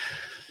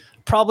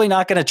probably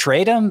not going to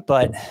trade him,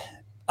 but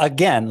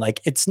again,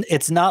 like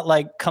it's not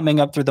like coming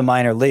up through the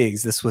minor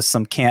leagues. This was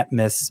some can't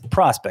miss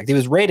prospect. He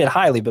was rated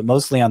highly, but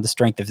mostly on the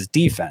strength of his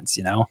defense,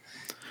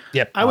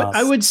 Yep.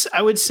 I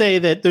would say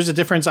that there's a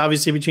difference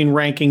obviously between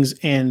rankings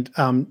and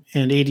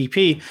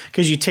ADP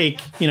because you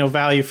take,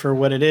 value for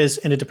what it is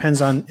and it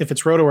depends on if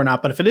it's roto or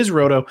not. But if it is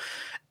roto,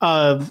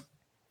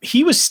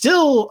 he was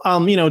still,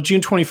 June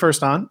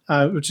 21st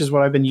on, which is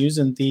what I've been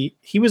using.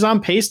 He was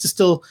on pace to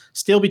still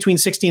steal between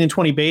 16 and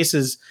 20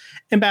 bases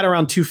and bat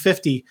around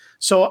 250.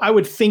 So I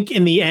would think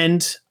in the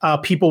end,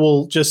 people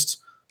will just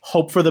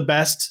hope for the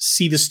best,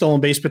 see the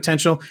stolen base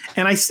potential.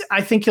 And I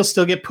think he'll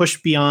still get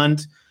pushed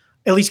beyond,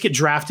 at least get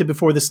drafted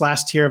before this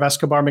last tier of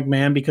Escobar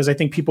McMahon, because I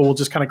think people will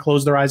just kind of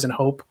close their eyes and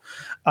hope,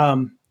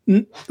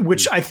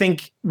 which I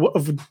think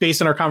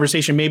based on our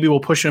conversation, maybe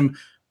we'll push him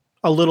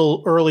a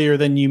little earlier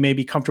than you may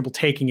be comfortable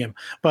taking him.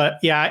 But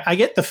yeah, I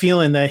get the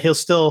feeling that he'll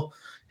still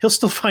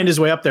find his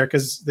way up there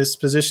because this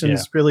position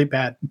is really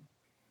bad.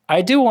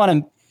 I do want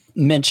to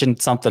mention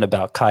something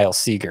about Kyle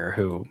Seager,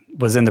 who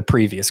was in the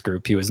previous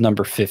group. He was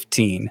number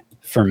 15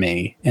 for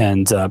me.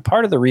 And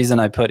part of the reason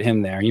I put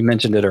him there, you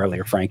mentioned it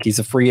earlier, Frank, he's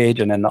a free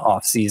agent in the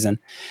off season.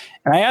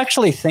 And I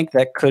actually think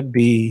that could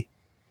be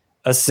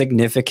a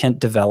significant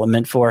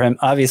development for him.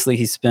 Obviously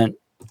he spent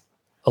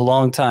a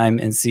long time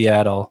in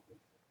Seattle.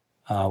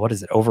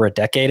 Over a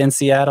decade in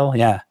Seattle?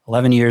 Yeah,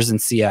 11 years in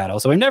Seattle.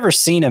 So we've never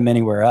seen him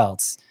anywhere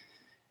else.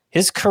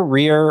 His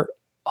career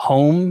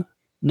home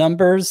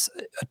numbers,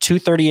 a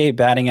 238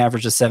 batting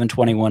average, a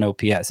 721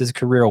 OPS. His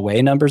career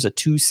away numbers, a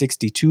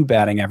 262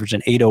 batting average,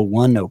 an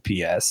 801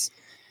 OPS.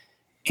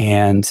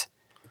 And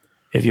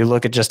if you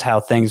look at just how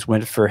things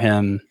went for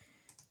him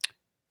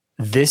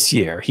this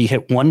year, he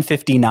hit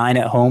 159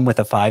 at home with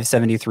a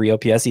 573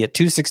 OPS. He hit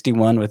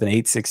 261 with an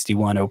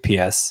 861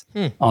 OPS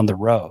on the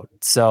road.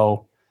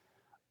 So,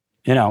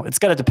 it's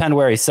going to depend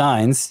where he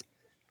signs,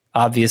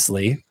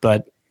 obviously,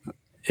 but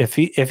if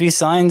he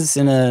signs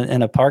in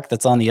a park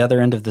that's on the other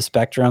end of the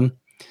spectrum,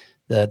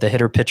 the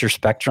hitter pitcher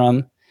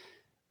spectrum,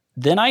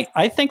 then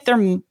I think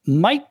there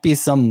might be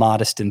some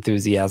modest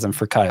enthusiasm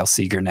for Kyle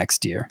Seager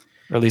next year,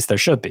 or at least there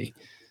should be.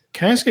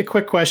 Can I ask a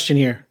quick question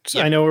here? So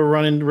yeah. I know we're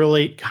running real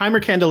late.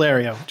 Heimer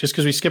Candelario, just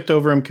because we skipped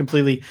over him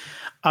completely.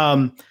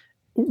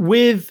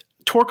 With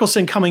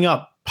Torkelson coming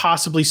up,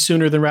 possibly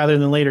sooner rather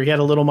than later. He had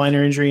a little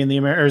minor injury in the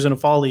Arizona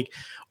Fall League.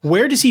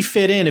 Where does he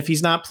fit in if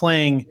he's not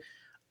playing?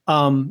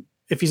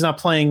 If he's not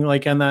playing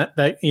like on that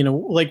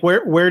like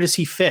where does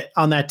he fit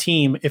on that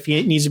team if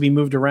he needs to be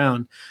moved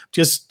around?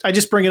 I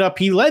just bring it up.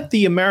 He led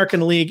the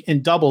American League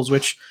in doubles,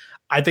 which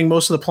I think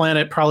most of the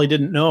planet probably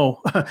didn't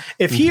know.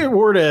 If he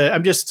were to,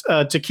 I'm just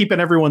to keep in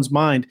everyone's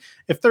mind,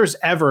 if there's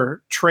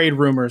ever trade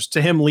rumors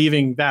to him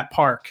leaving that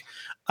park,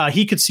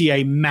 he could see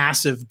a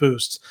massive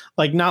boost,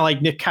 like not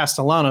like Nick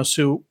Castellanos,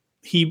 who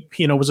he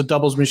was a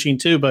doubles machine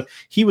too, but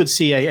he would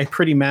see a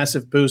pretty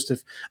massive boost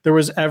if there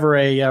was ever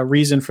a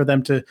reason for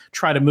them to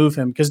try to move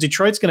him, because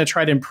Detroit's going to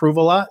try to improve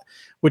a lot,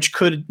 which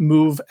could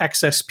move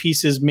excess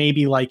pieces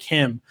maybe like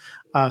him.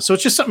 So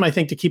it's just something I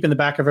think to keep in the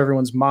back of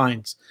everyone's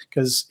minds,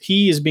 because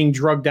he is being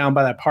drugged down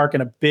by that park in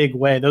a big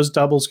way. Those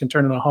doubles can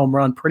turn into a home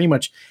run pretty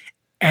much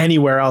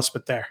anywhere else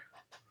but there.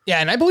 Yeah,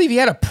 and I believe he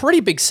had a pretty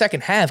big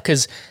second half,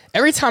 because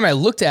every time I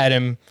looked at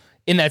him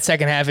in that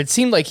second half, it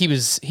seemed like he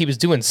was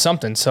doing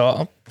something. So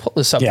I'll pull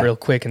this up real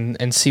quick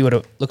and see what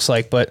it looks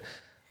like. But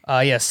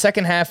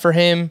Second half for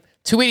him,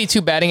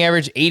 282 batting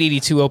average,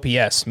 882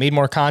 OPS. Made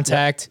more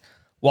contact,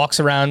 walks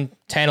around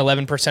 10,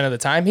 11% of the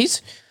time.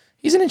 He's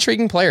an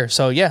intriguing player.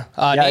 So,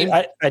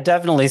 I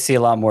definitely see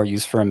a lot more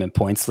use for him in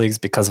points leagues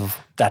because of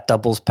that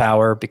doubles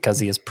power, because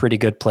he has pretty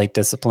good plate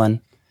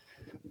discipline.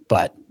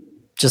 But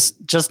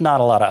just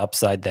not a lot of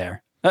upside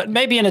there.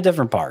 Maybe in a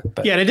different park.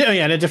 But. In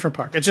a different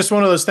park. It's just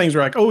one of those things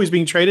where he's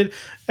being traded.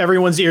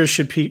 Everyone's ears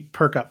should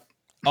perk up.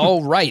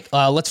 All right.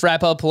 Let's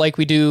wrap up like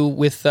we do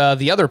with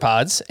the other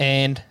pods.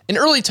 And an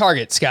early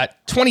target, Scott,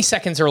 20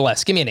 seconds or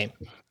less. Give me a name.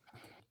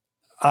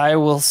 I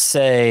will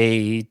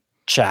say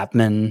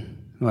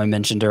Chapman, who I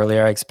mentioned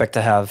earlier. I expect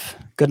to have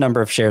a good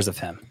number of shares of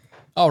him.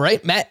 All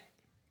right, Matt.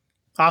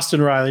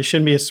 Austin Riley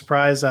shouldn't be a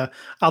surprise.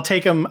 I'll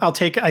take him. I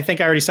think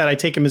I already said I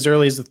take him as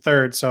early as the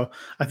third. So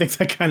I think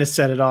that kind of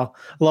said it all.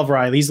 I love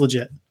Riley. He's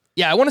legit.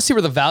 Yeah, I want to see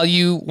where the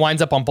value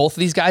winds up on both of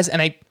these guys.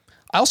 And I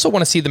also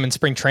want to see them in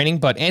spring training,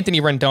 but Anthony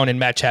Rendon and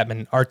Matt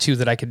Chapman are two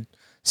that I could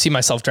see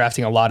myself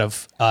drafting a lot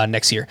of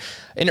next year.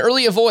 An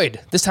early avoid.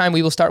 This time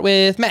we will start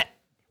with Matt.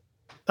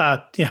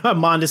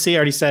 Mondesi, I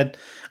already said.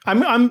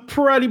 I'm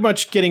pretty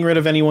much getting rid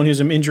of anyone who's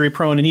injury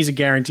prone, and he's a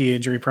guarantee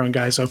injury prone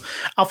guy. So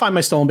I'll find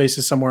my stolen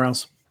bases somewhere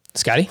else.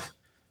 Scotty?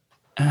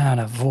 An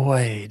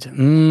avoid.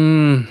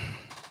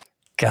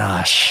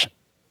 Gosh,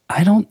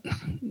 I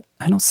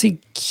don't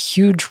see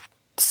huge.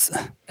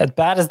 As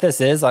bad as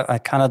this is, I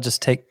kind of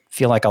just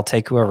feel like I'll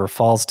take whoever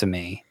falls to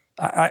me.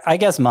 I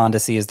guess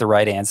Mondesi is the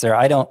right answer.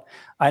 I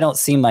don't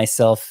see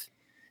myself,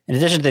 in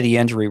addition to the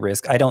injury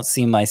risk, I don't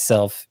see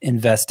myself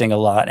investing a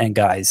lot in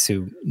guys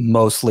who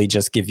mostly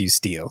just give you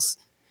steals.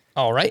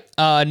 All right.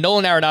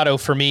 Nolan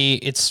Arenado, for me,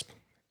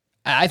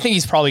 I think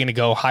he's probably going to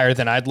go higher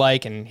than I'd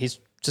like, and he's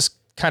just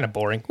kind of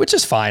boring, which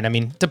is fine. I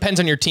mean,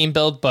 depends on your team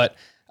build, but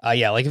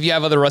if you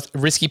have other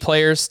risky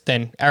players,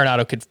 then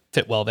Arenado could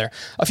fit well there.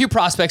 A few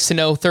prospects to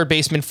know. Third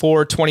baseman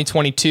for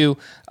 2022.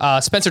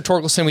 Spencer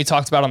Torkelson, we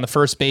talked about on the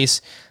First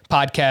Base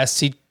podcast.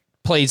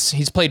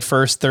 He's played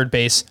first, third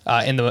base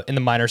in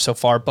the minors so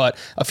far, but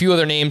a few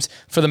other names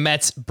for the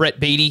Mets: Brett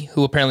Beatty,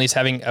 who apparently is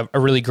having a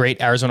really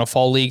great Arizona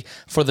Fall League.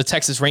 For the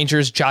Texas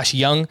Rangers, Josh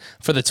Young.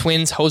 For the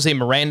Twins, Jose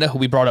Miranda, who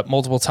we brought up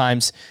multiple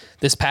times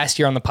this past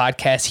year on the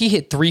podcast. He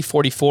hit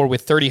 .344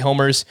 with 30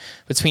 homers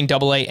between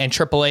AA and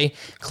AAA.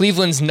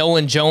 Cleveland's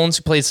Nolan Jones,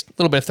 who plays a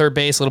little bit of third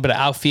base, a little bit of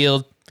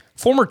outfield.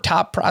 Former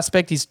top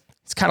prospect. He's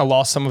kind of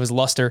lost some of his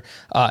luster.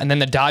 And then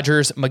the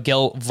Dodgers,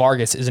 Miguel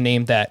Vargas is a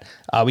name that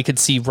we could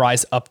see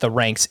rise up the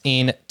ranks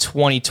in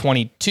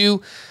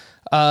 2022.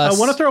 I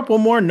want to throw up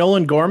one more.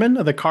 Nolan Gorman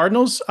of the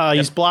Cardinals.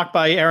 He's blocked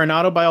by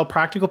Arenado by all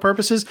practical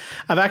purposes.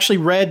 I've actually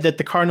read that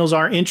the Cardinals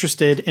are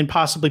interested in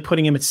possibly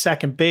putting him at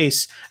second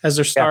base as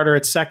their starter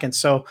at second.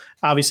 So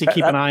obviously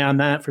keep an eye on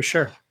that for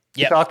sure.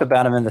 We talked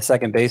about him in the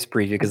second base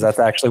preview because that's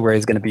actually where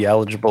he's going to be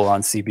eligible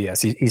on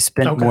CBS. He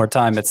spent more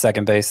time at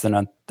second base than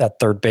on that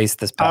third base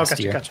this past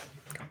year. Gotcha.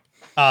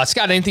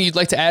 Scott, anything you'd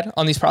like to add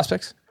on these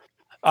prospects?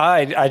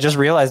 I just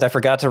realized I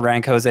forgot to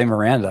rank Jose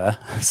Miranda,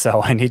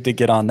 so I need to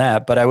get on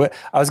that. But I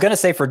was going to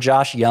say for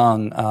Josh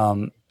Young,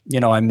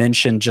 I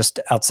mentioned just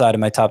outside of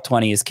my top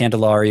 20 is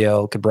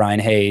Candelario, Ke'Bryan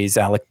Hayes,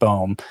 Alec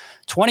Bohm.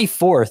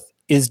 24th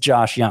is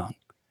Josh Young.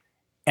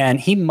 And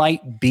he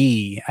might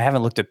be, I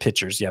haven't looked at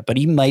pitchers yet, but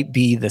he might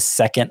be the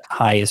second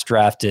highest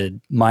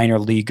drafted minor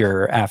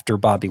leaguer after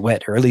Bobby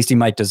Witt, or at least he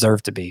might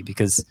deserve to be,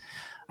 because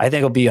I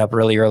think he'll be up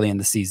really early in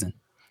the season.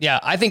 Yeah,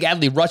 I think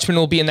Adley Rutschman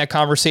will be in that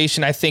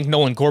conversation. I think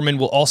Nolan Gorman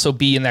will also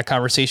be in that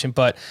conversation.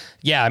 But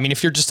yeah, I mean,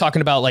 if you're just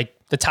talking about like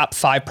the top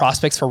 5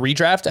 prospects for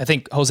redraft, I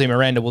think Jose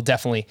Miranda will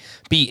definitely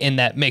be in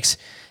that mix.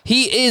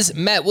 He is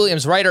Matt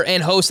Williams, writer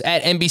and host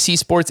at NBC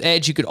Sports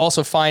Edge. You could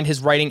also find his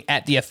writing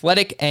at The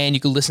Athletic, and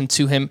you can listen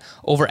to him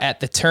over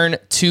at the Turn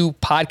 2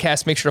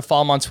 podcast. Make sure to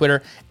follow him on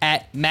Twitter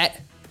at Matt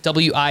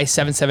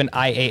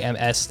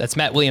WI77IAMS. That's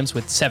Matt Williams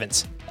with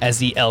 7s as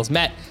the L's.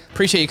 Matt,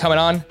 appreciate you coming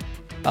on.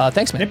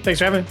 Thanks, man. Yep, thanks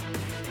for having me.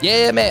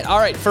 Yeah, man. All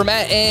right. For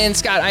Matt and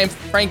Scott, I am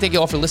Frank. Thank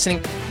you all for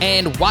listening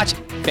and watch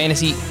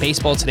Fantasy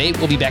Baseball today.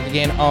 We'll be back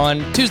again on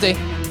Tuesday.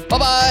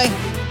 Bye-bye.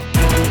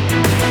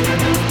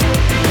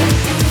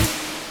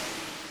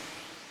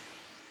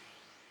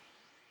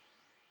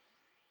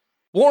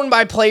 Worn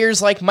by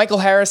players like Michael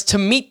Harris to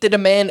meet the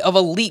demand of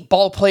elite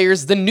ball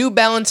players, the New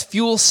Balance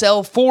Fuel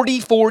Cell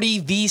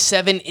 4040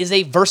 V7 is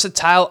a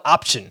versatile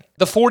option.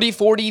 The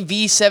 4040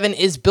 V7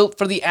 is built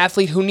for the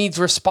athlete who needs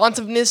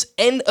responsiveness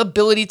and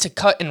ability to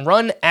cut and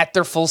run at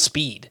their full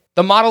speed.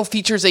 The model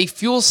features a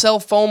fuel cell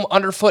foam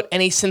underfoot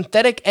and a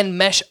synthetic and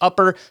mesh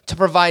upper to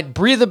provide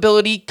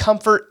breathability,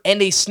 comfort, and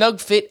a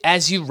snug fit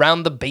as you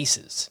round the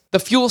bases. The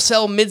fuel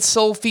cell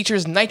midsole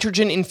features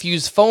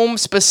nitrogen-infused foam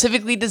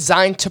specifically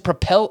designed to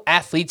propel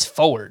athletes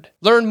forward.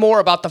 Learn more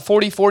about the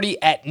 4040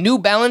 at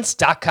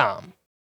newbalance.com.